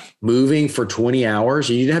 Moving for 20 hours,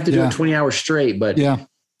 you didn't have to do it 20 hours straight, but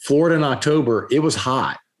Florida in October, it was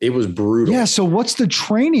hot. It was brutal. Yeah. So what's the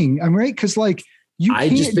training? I'm right. Cause like, you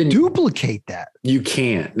can't duplicate that. You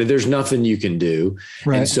can't. There's nothing you can do.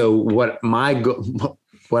 Right. And so what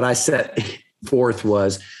I set forth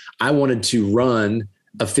was I wanted to run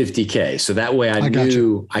a 50K. So that way I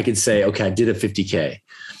knew I could say, okay, I did a 50K.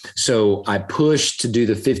 So I pushed to do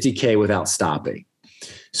the 50K without stopping.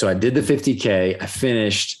 So I did the 50K, I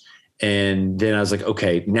finished, and then I was like,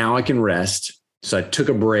 okay, now I can rest. So I took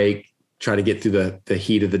a break, try to get through the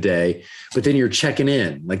heat of the day, but then you're checking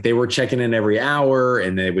in. Like they were checking in every hour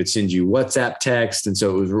and they would send you WhatsApp text. And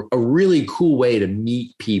so it was a really cool way to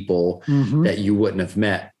meet people that you wouldn't have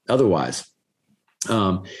met otherwise.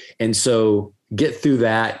 And so get through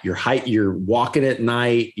that. You're walking at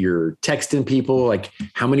night, you're texting people like,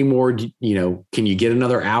 how many more, can you get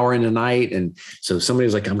another hour in the night? And so somebody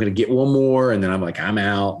was like, I'm going to get one more. And then I'm like, I'm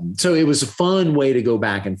out. And so it was a fun way to go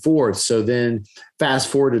back and forth. So then fast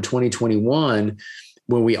forward to 2021,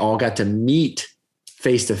 when we all got to meet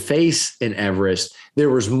face to face in Everest, there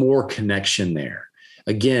was more connection there.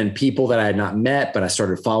 Again, people that I had not met, but I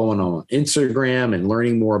started following on Instagram and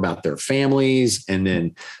learning more about their families. And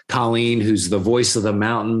then Colleen, who's the voice of the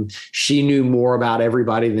mountain, she knew more about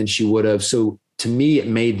everybody than she would have. So to me, it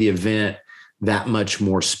made the event that much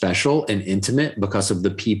more special and intimate because of the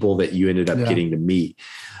people that you ended up getting to meet.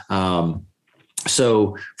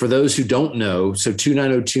 So for those who don't know, so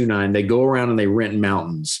 29029, they go around and they rent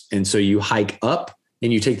mountains. And so you hike up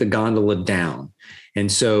and you take the gondola down.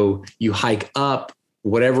 And so you hike up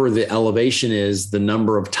whatever the elevation is, the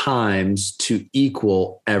number of times to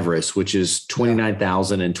equal Everest, which is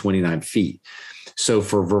 29,029 feet. So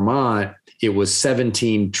for Vermont, it was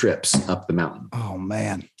 17 trips up the mountain. Oh,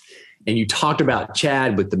 man. And you talked about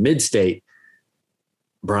Chad with the mid-state.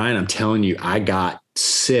 Brian, I'm telling you, I got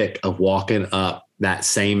sick of walking up that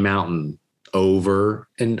same mountain over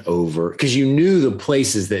and over because you knew the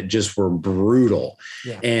places that just were brutal.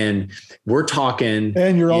 Yeah. And we're talking.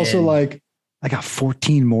 And you're also like, I got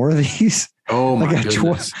 14 more of these. Oh my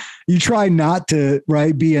goodness. You try not to,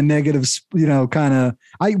 be a negative, kind of,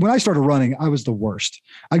 when I started running, I was the worst.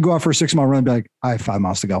 I'd go out for a 6 mile run and be like, I have 5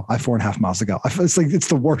 miles to go. I have 4.5 miles to go. It's like, it's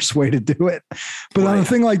the worst way to do it. But on a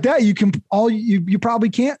thing like that, you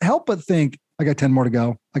probably can't help but think, I got 10 more to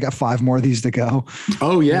go. I got 5 more of these to go.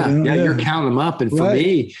 Oh yeah. You're counting them up. And for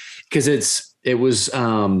me, because it was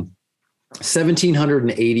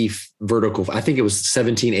 1,780 vertical. I think it was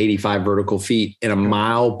 1,785 vertical feet in a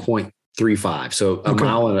mile 0.35. So a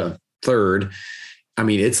mile and a third. I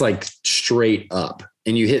mean, it's like straight up,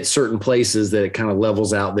 and you hit certain places that it kind of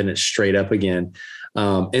levels out. Then it's straight up again.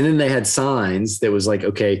 And then they had signs that was like,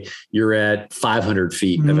 okay, you're at 500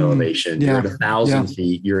 feet of elevation. You're at 1,000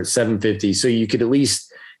 feet. You're at 750. So you could at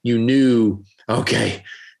least, you knew, okay,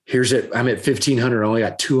 I'm at 1,500. I only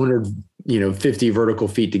got 250 vertical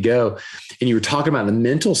feet to go. And you were talking about the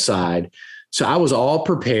mental side. So I was all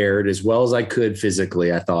prepared as well as I could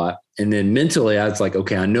physically, I thought. And then mentally, I was like,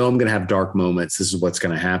 okay, I know I'm going to have dark moments. This is what's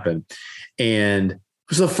going to happen. And it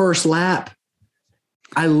was the first lap.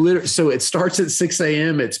 So it starts at 6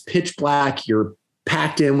 a.m. It's pitch black. You're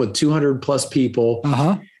packed in with 200 plus people.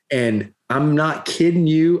 And I'm not kidding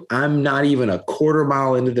you. I'm not even a quarter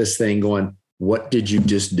mile into this thing going, what did you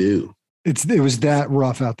just do? It was that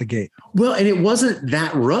rough out the gate. Well, and it wasn't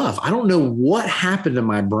that rough. I don't know what happened to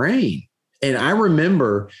my brain. And I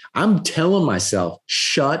remember I'm telling myself,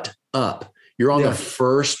 shut up. You're on the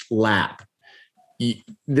first lap.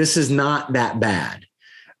 This is not that bad.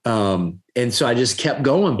 And so I just kept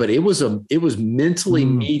going, but it was mentally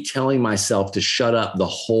me telling myself to shut up the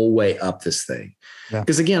whole way up this thing.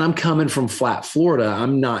 Because again, I'm coming from flat Florida.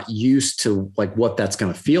 I'm not used to like what that's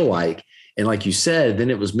going to feel like. And like you said, then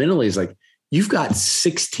it was mentally, it's like, you've got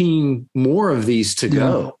 16 more of these to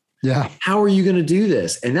go. Yeah. How are you going to do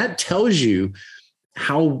this? And that tells you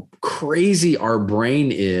how crazy our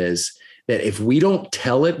brain is, that if we don't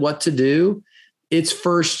tell it what to do, its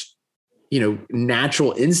first,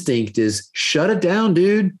 natural instinct is shut it down,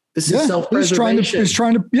 dude. This is self-preservation. It's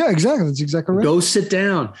trying to, exactly. That's exactly right. Go sit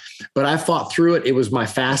down. But I fought through it. It was my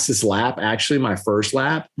fastest lap, actually my first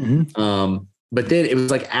lap. But then it was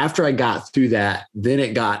like after I got through that, then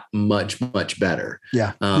it got much, much better.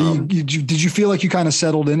 Yeah. Did you feel like you kind of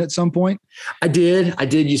settled in at some point? I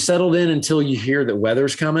did. You settled in until you hear that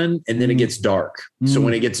weather's coming, and then it gets dark. So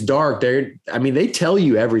when it gets dark, they tell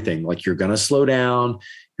you everything. Like you're going to slow down.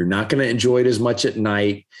 You're not going to enjoy it as much at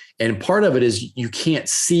night. And part of it is you can't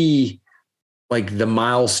see like the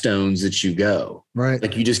milestones that you go. Right.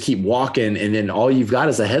 Like you just keep walking, and then all you've got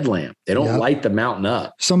is a headlamp. They don't light the mountain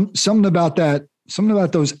up. Something about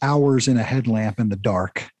those hours in a headlamp in the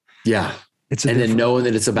dark. Yeah. Then knowing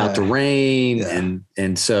that it's about to rain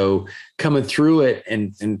and so coming through it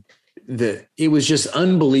and it was just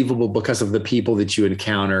unbelievable because of the people that you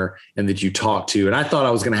encounter and that you talk to. And I thought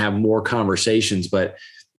I was going to have more conversations, but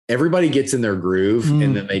everybody gets in their groove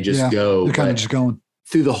and then they just go. They're kind of just going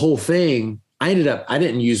through the whole thing. I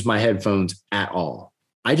didn't use my headphones at all.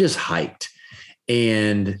 I just hiked.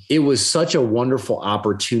 And it was such a wonderful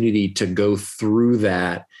opportunity to go through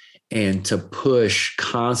that and to push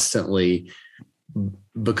constantly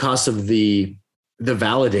because of the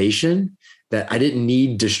validation that I didn't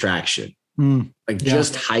need distraction.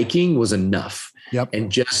 Just hiking was enough. Yep.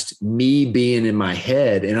 And just me being in my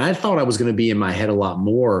head. And I thought I was going to be in my head a lot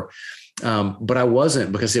more. But I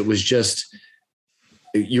wasn't, because it was just,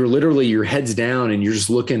 you're literally, your head's down and you're just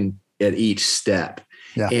looking at each step.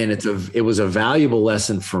 Yeah. And it was a valuable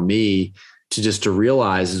lesson for me to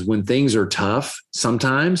realize is when things are tough,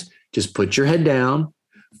 sometimes just put your head down,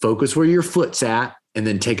 focus where your foot's at, and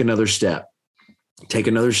then take another step. Take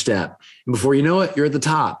another step. And before you know it, you're at the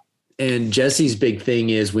top. And Jesse's big thing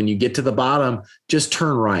is when you get to the bottom, just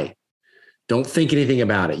turn right. Don't think anything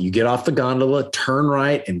about it. You get off the gondola, turn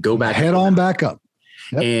right, and go back. Head on back up.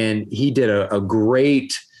 Yep. And he did a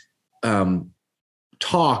great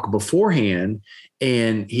talk beforehand.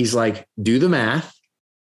 And he's like, do the math.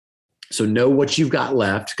 So know what you've got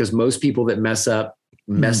left, because most people that mess up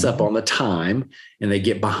on the time and they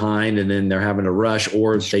get behind and then they're having to rush,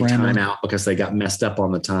 or they time out because they got messed up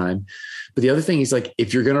on the time. But the other thing, he's like,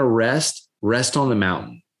 if you're going to rest on the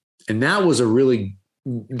mountain. And that was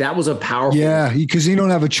a powerful. Yeah. Because you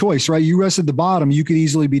don't have a choice, right? You rest at the bottom, you could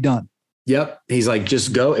easily be done. Yep. He's like,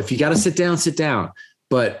 just go. If you got to sit down, sit down.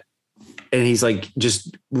 And he's like,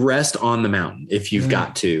 just rest on the mountain if you've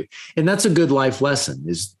got to. And that's a good life lesson,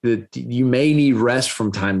 is that you may need rest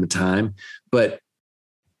from time to time, but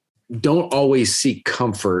don't always seek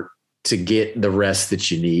comfort to get the rest that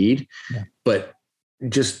you need, but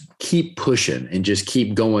just keep pushing and just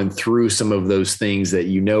keep going through some of those things that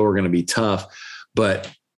you know are going to be tough. But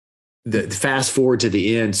the fast forward to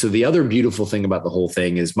the end. So the other beautiful thing about the whole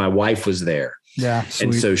thing is my wife was there. Yeah. Sweet.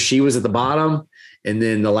 And so she was at the bottom. And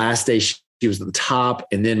then the last day she was at the top.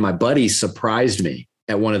 And then my buddy surprised me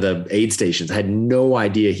at one of the aid stations. I had no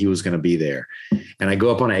idea he was going to be there. And I go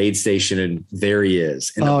up on an aid station and there he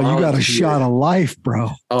is. And you got a shot of life, bro.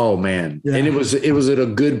 Oh man. Yeah. And it was at a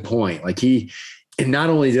good point. Like and not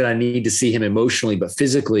only did I need to see him emotionally, but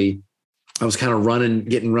physically, I was kind of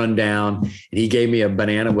getting run down, and he gave me a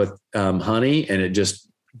banana with honey, and it just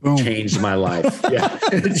changed my life. Yeah,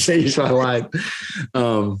 it changed my life.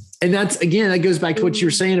 And that goes back to what you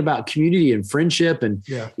were saying about community and friendship. And,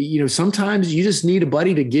 sometimes you just need a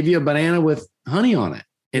buddy to give you a banana with honey on it,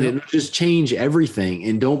 and it'll just change everything.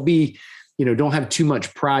 And don't have too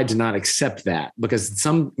much pride to not accept that, because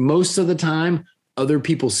most of the time, other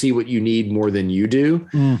people see what you need more than you do.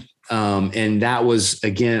 And that was,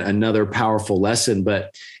 again, another powerful lesson.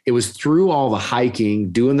 But it was through all the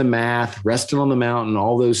hiking, doing the math, resting on the mountain,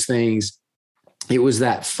 all those things. It was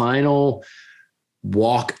that final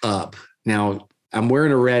walk up. Now, I'm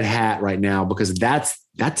wearing a red hat right now because that's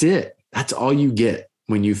it. That's all you get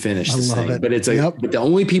when you finish this thing. But but the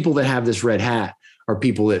only people that have this red hat are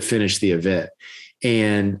people that finish the event.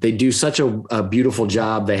 And they do such a beautiful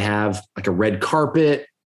job. They have like a red carpet,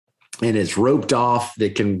 and it's roped off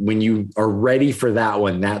when you are ready for that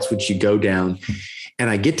one, that's what you go down. And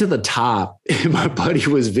I get to the top, and my buddy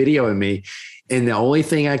was videoing me. And the only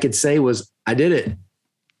thing I could say was, I did it.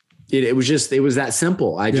 It was that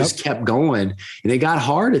simple. I just kept going, and it got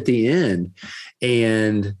hard at the end.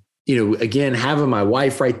 And, again, having my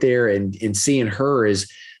wife right there and seeing her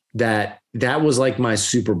that was like my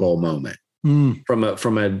Super Bowl moment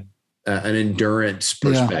from an endurance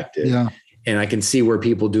perspective. Yeah. And I can see where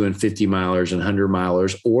people doing 50 milers and 100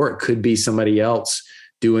 milers, or it could be somebody else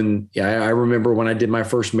doing. I remember when I did my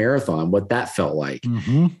first marathon, what that felt like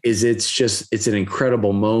it's an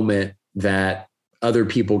incredible moment that other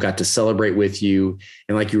people got to celebrate with you.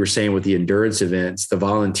 And like you were saying with the endurance events, the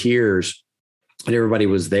volunteers and everybody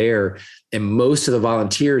was there. And most of the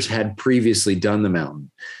volunteers had previously done the mountain,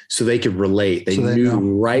 so they could relate. They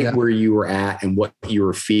knew where you were at and what you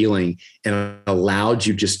were feeling, and it allowed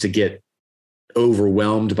you just to get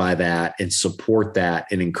overwhelmed by that and support that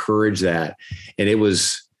and encourage that. And it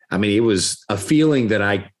was a feeling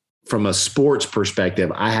that from a sports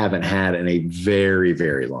perspective, I haven't had in a very,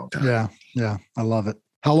 very long time. Yeah. Yeah. I love it.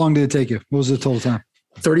 How long did it take you? What was the total time?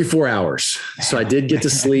 34 hours. So I did get to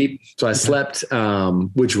sleep. So I slept,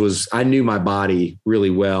 I knew my body really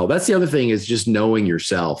well. That's the other thing, is just knowing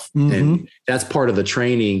yourself. And that's part of the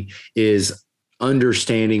training, is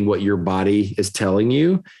understanding what your body is telling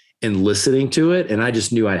you and listening to it. And I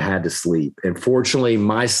just knew I had to sleep. And fortunately,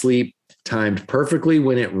 my sleep timed perfectly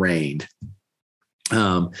when it rained.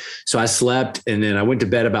 So I slept, and then I went to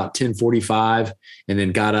bed about 10:45, and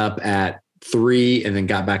then got up at 3, and then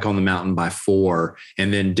got back on the mountain by 4,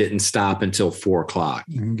 and then didn't stop until 4 o'clock.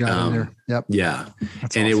 Got in there. Yep. Yeah.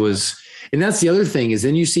 That's and awesome. And that's the other thing is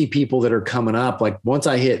then you see people that are coming up. Like once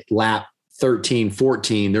I hit lap 13,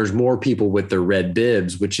 14, there's more people with their red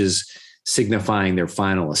bibs, which is signifying their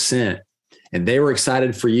final ascent. And they were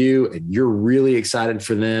excited for you and you're really excited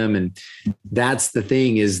for them. And that's the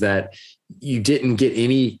thing is that you didn't get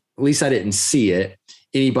any, at least I didn't see it,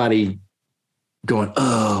 anybody going,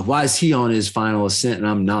 oh, why is he on his final ascent and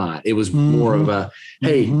I'm not? It was more of a,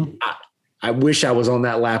 hey, I wish I was on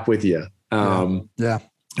that lap with you. Yeah.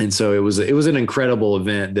 And so it was an incredible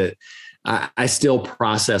event that I still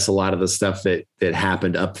process a lot of the stuff that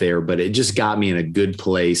happened up there, but it just got me in a good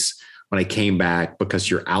place when I came back because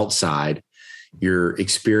you're outside, you're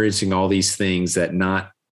experiencing all these things that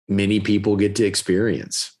not many people get to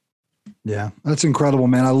experience. Yeah, that's incredible,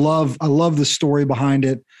 man. I love the story behind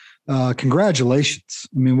it. Congratulations.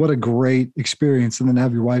 I mean, what a great experience. And then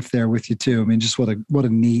have your wife there with you too. I mean, just what a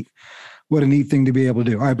neat thing to be able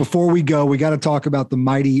to do. All right. Before we go, we got to talk about the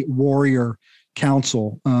Mighty Warrior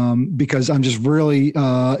Council because I'm just really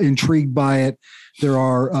intrigued by it. There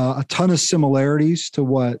are a ton of similarities to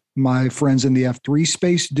what my friends in the F3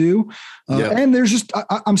 space do. And there's just,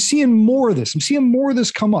 I'm seeing more of this. I'm seeing more of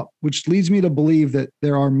this come up, which leads me to believe that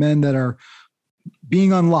there are men that are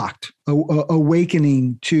being unlocked,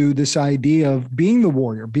 awakening to this idea of being the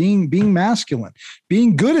warrior, being masculine,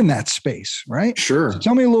 being good in that space, right? Sure. So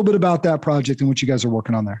tell me a little bit about that project and what you guys are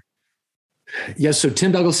working on there. Yeah. So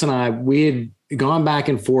Tim Douglas and I, we had gone back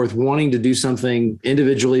and forth wanting to do something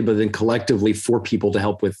individually, but then collectively for people to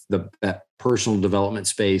help with that personal development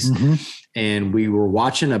space. And we were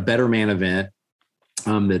watching a Better Man event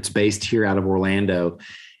that's based here out of Orlando.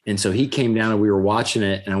 And so he came down and we were watching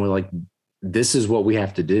it and I was like, this is what we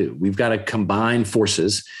have to do. We've got to combine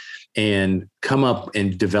forces and come up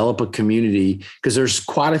and develop a community because there's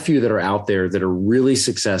quite a few that are out there that are really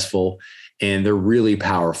successful and they're really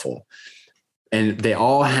powerful. And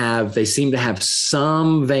they seem to have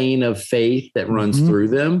some vein of faith that runs through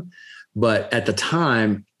them. But at the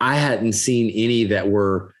time, I hadn't seen any that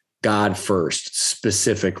were God first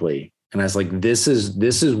specifically. And I was like, this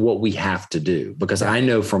is what we have to do because I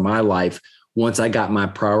know for my life, once I got my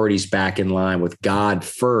priorities back in line with God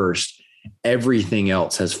first, everything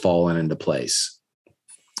else has fallen into place.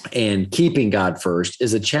 And keeping God first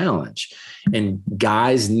is a challenge. And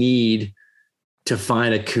guys need to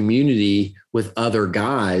find a community with other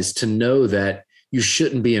guys to know that you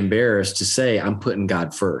shouldn't be embarrassed to say, I'm putting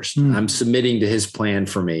God first. I'm submitting to his plan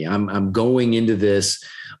for me. I'm going into this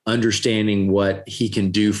understanding what he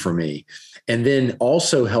can do for me. And then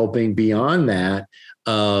also helping beyond that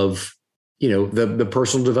of, the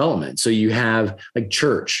personal development. So you have like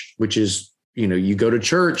church, which is, you go to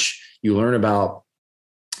church, you learn about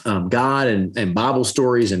God and Bible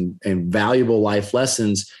stories and valuable life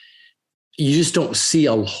lessons. You just don't see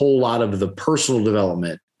a whole lot of the personal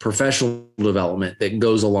development, professional development that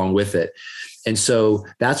goes along with it. And so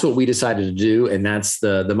that's what we decided to do. And that's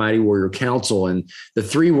the Mighty Warrior Council. And the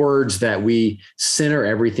 3 words that we center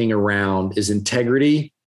everything around is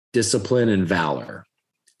integrity, discipline, and valor.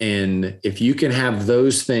 And if you can have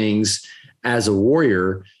those things as a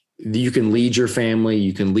warrior, you can lead your family,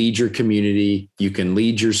 you can lead your community, you can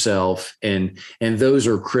lead yourself. And those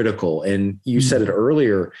are critical. And you said it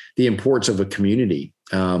earlier, the importance of a community.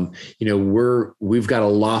 We've got a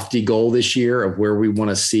lofty goal this year of where we want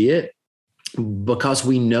to see it because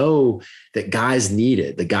we know that guys need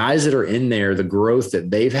it. The guys that are in there, the growth that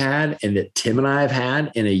they've had and that Tim and I have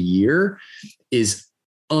had in a year is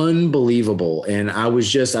unbelievable. And I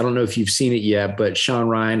don't know if you've seen it yet, but Sean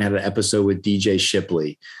Ryan had an episode with DJ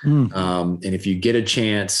Shipley. And if you get a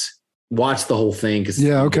chance, watch the whole thing because it's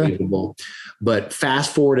unbelievable. But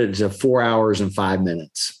fast forward it to 4 hours and 5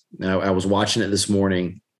 minutes. Now, I was watching it this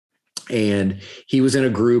morning and he was in a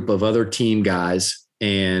group of other team guys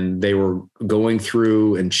and they were going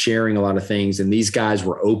through and sharing a lot of things. And these guys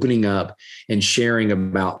were opening up and sharing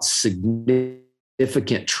about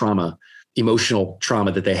significant trauma, emotional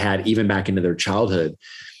trauma that they had even back into their childhood.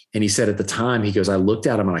 And he said at the time, he goes, I looked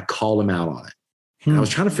at him and I called him out on it. And I was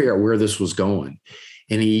trying to figure out where this was going.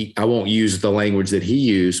 And I won't use the language that he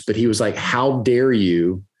used, but he was like, how dare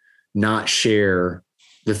you not share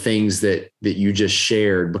the things that you just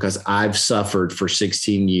shared? Because I've suffered for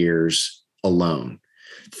 16 years alone,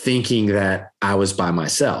 thinking that I was by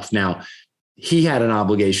myself. Now, he had an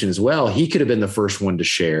obligation as well. He could have been the first one to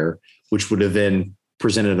share, which would have then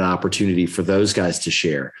presented an opportunity for those guys to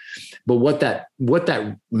share. But what that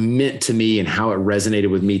meant to me and how it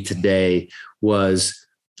resonated with me today was,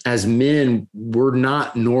 as men, we're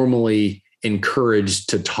not normally encouraged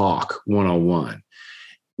to talk one-on-one.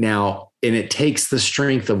 Now, and it takes the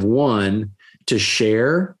strength of one to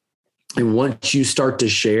share And once you start to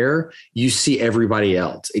share, you see everybody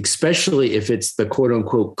else, especially if it's the quote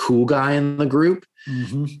unquote cool guy in the group,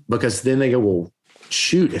 because then they go, well,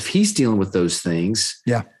 shoot, if he's dealing with those things,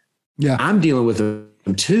 I'm dealing with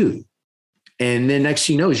them too. And then next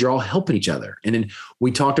thing you know is you're all helping each other. And then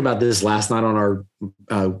we talked about this last night on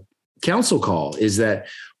our council call, is that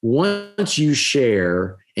once you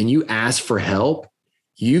share and you ask for help,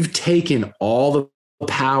 you've taken all the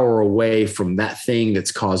power away from that thing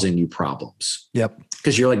that's causing you problems.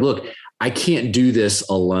 Because you're like, look, I can't do this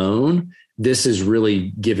alone. This is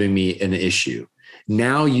really giving me an issue.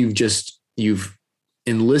 Now you've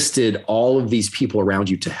enlisted all of these people around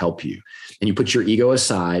you to help you, and you put your ego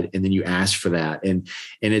aside, and then you ask for that. And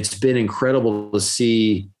it's been incredible to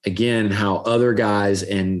see again, how other guys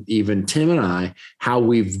and even Tim and I, how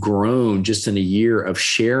we've grown just in a year of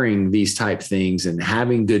sharing these type things and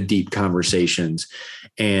having good, deep conversations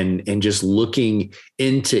and just looking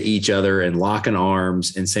into each other and locking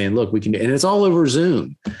arms and saying, look, we can, and it's all over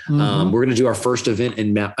Zoom. We're going to do our first event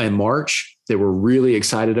in March that we're really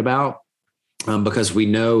excited about. Because we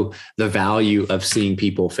know the value of seeing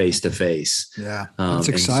people face to face. Yeah. That's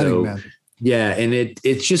exciting, man. Yeah. And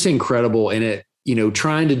it's just incredible. And it,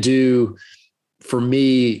 trying to do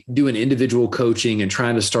individual coaching and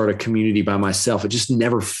trying to start a community by myself, it just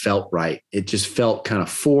never felt right. It just felt kind of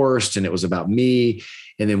forced, and it was about me.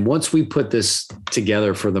 And then once we put this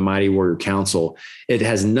together for the Mighty Warrior Council, it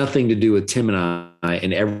has nothing to do with Tim and I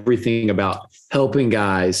and everything about helping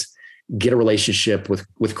guys get a relationship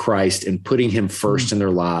with Christ and putting him first in their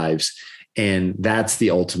lives. And that's the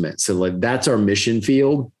ultimate. So that's our mission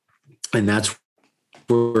field. And that's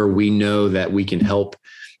where we know that we can help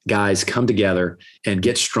guys come together and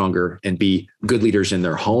get stronger and be good leaders in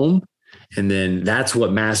their home. And then that's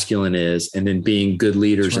what masculine is. And then being good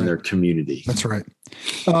leaders in their community. That's right.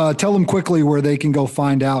 Tell them quickly where they can go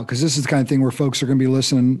find out, because this is the kind of thing where folks are going to be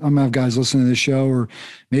listening. I'm going to have guys listening to this show, or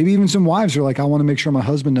maybe even some wives are like, I want to make sure my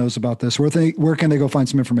husband knows about this. Where can they go find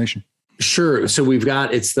some information? Sure. So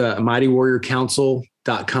it's the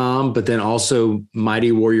mightywarriorcouncil.com, but then also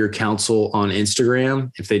Mighty Warrior Council on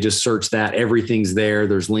Instagram. If they just search that, everything's there.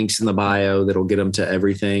 There's links in the bio that'll get them to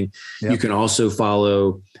everything. Yep. You can also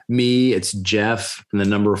follow me. It's Jeff and the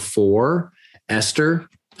number 4, Esther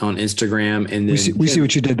on Instagram. And then we see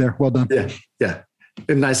what you did there. Well done. Yeah.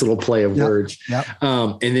 A nice little play of words. Yep.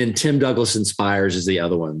 And then Tim Douglas Inspires is the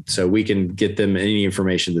other one. So we can get them any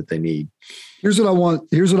information that they need. Here's what I want.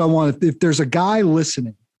 If there's a guy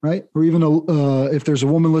listening, right? Or even if there's a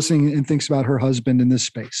woman listening and thinks about her husband in this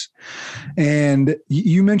space. And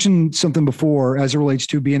you mentioned something before as it relates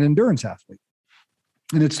to being an endurance athlete.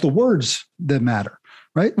 And it's the words that matter,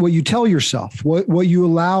 right? What you tell yourself, what you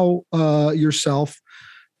allow yourself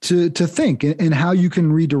to think, and how you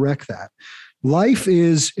can redirect that. Life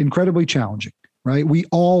is incredibly challenging, right? We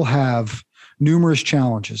all have numerous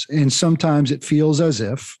challenges, and sometimes it feels as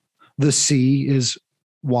if the sea is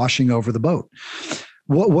washing over the boat.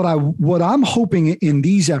 What I'm hoping in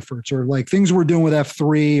these efforts, or like things we're doing with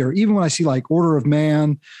F3, or even when I see like Order of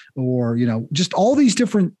Man, or, just all these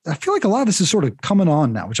different, I feel like a lot of this is sort of coming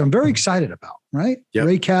on now, which I'm very excited about, right? Yep.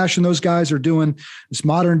 Ray Cash and those guys are doing this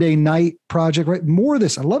Modern Day Night project, right? More of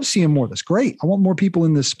this. I love seeing more of this. Great. I want more people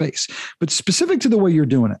in this space, but specific to the way you're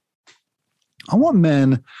doing it, I want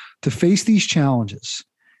men to face these challenges,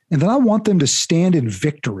 and then I want them to stand in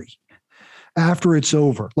victory after it's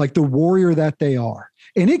over, like the warrior that they are.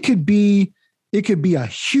 And it could be a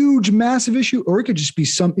huge, massive issue, or it could just be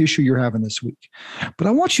some issue you're having this week. But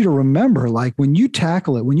I want you to remember, like when you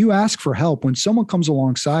tackle it, when you ask for help, when someone comes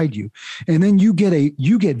alongside you, and then you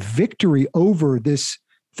get victory over this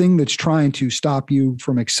thing that's trying to stop you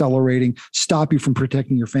from accelerating, stop you from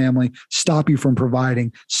protecting your family, stop you from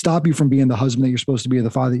providing, stop you from being the husband that you're supposed to be, or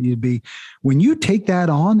the father that you'd be. When you take that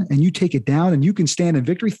on and you take it down and you can stand in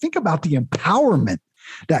victory, think about the empowerment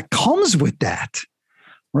that comes with that.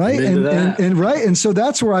 Right. And so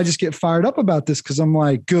that's where I just get fired up about this, because I'm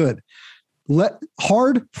like, good,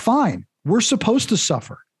 fine. We're supposed to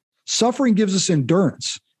suffer. Suffering gives us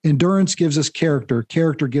endurance. Endurance gives us character.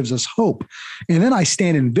 Character gives us hope. And then I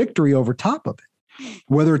stand in victory over top of it,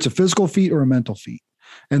 whether it's a physical feat or a mental feat.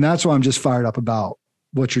 And that's why I'm just fired up about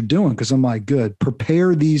what you're doing, because I'm like, good,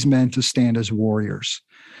 prepare these men to stand as warriors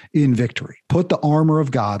in victory. Put the armor of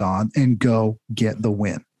God on and go get the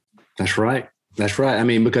win. That's right. That's right. I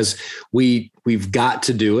mean, because we've got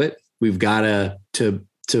to do it. We've got to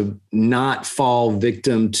not fall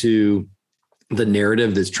victim to the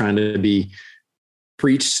narrative that's trying to be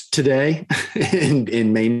preached today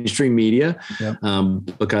in mainstream media. Yep.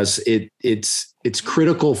 Because it's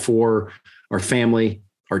critical for our family,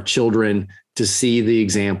 our children to see the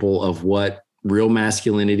example of what real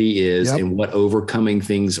masculinity is and what overcoming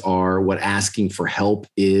things are, what asking for help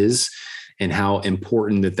is, and how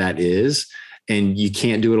important that is. And you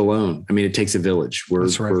can't do it alone. I mean, it takes a village.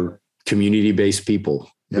 We're community-based people.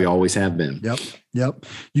 We always have been. Yep.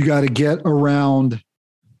 You got to get around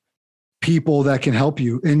people that can help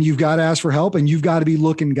you, and you've got to ask for help, and you've got to be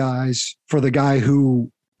looking, guys, for the guy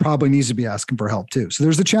who probably needs to be asking for help too. So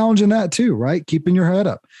there's the challenge in that too, right? Keeping your head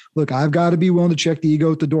up. Look, I've got to be willing to check the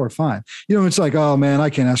ego at the door. Fine. It's like, oh man, I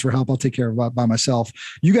can't ask for help. I'll take care of it by myself.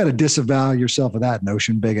 You got to disavow yourself of that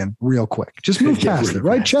notion big and real quick. Just move past it,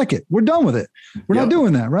 right? Check it. We're done with it. We're not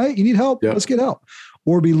doing that, right? You need help. Let's get help.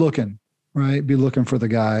 Or be looking, right? Be looking for the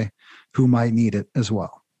guy who might need it as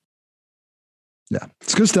well. Yeah.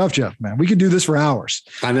 It's good stuff, Jeff, man. We could do this for hours.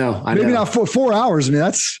 I know. Maybe not 4 hours. I mean,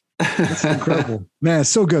 that's incredible, man. It's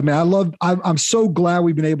so good, man. I'm so glad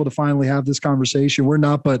we've been able to finally have this conversation. We're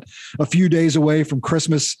not but a few days away from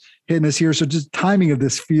Christmas hitting us here. So just timing of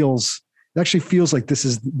this actually feels like this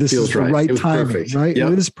is the right timing, perfect. Right?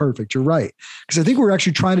 Yep. It is perfect. You're right. Because I think we're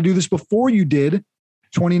actually trying to do this before you did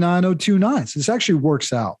 29029. So this actually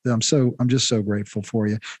works out. I'm just so grateful for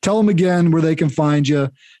you. Tell them again where they can find you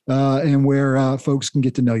and where folks can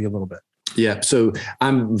get to know you a little bit. Yeah. So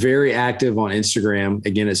I'm very active on Instagram.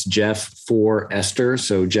 Again, it's Jeff Forrester.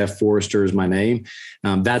 So Jeff Forrester is my name.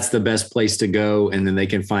 That's the best place to go. And then they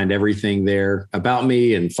can find everything there about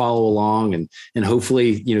me and follow along. And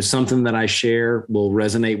hopefully, something that I share will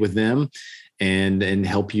resonate with them and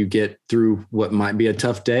help you get through what might be a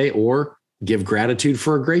tough day or give gratitude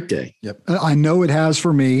for a great day. Yep. I know it has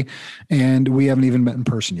for me, and we haven't even met in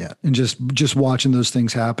person yet. And just watching those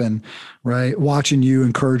things happen, right? Watching you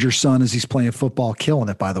encourage your son as he's playing football, killing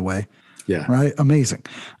it, by the way. Yeah. Right. Amazing.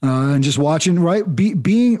 And just watching, right.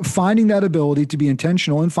 Finding that ability to be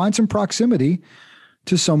intentional and find some proximity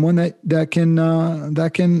to someone that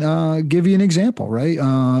can give you an example, right?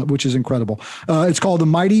 Which is incredible. It's called the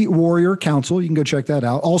Mighty Warrior Council. You can go check that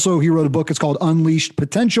out. Also, he wrote a book. It's called Unleashed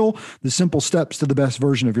Potential: The Simple Steps to the Best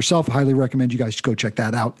Version of Yourself. I highly recommend you guys go check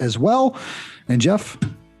that out as well. And Jeff,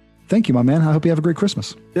 thank you, my man. I hope you have a great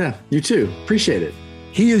Christmas. Yeah, you too. Appreciate it.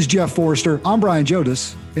 He is Jeff Forrester. I'm Brian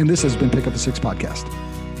Jodis, and this has been Pick Up the Six Podcast.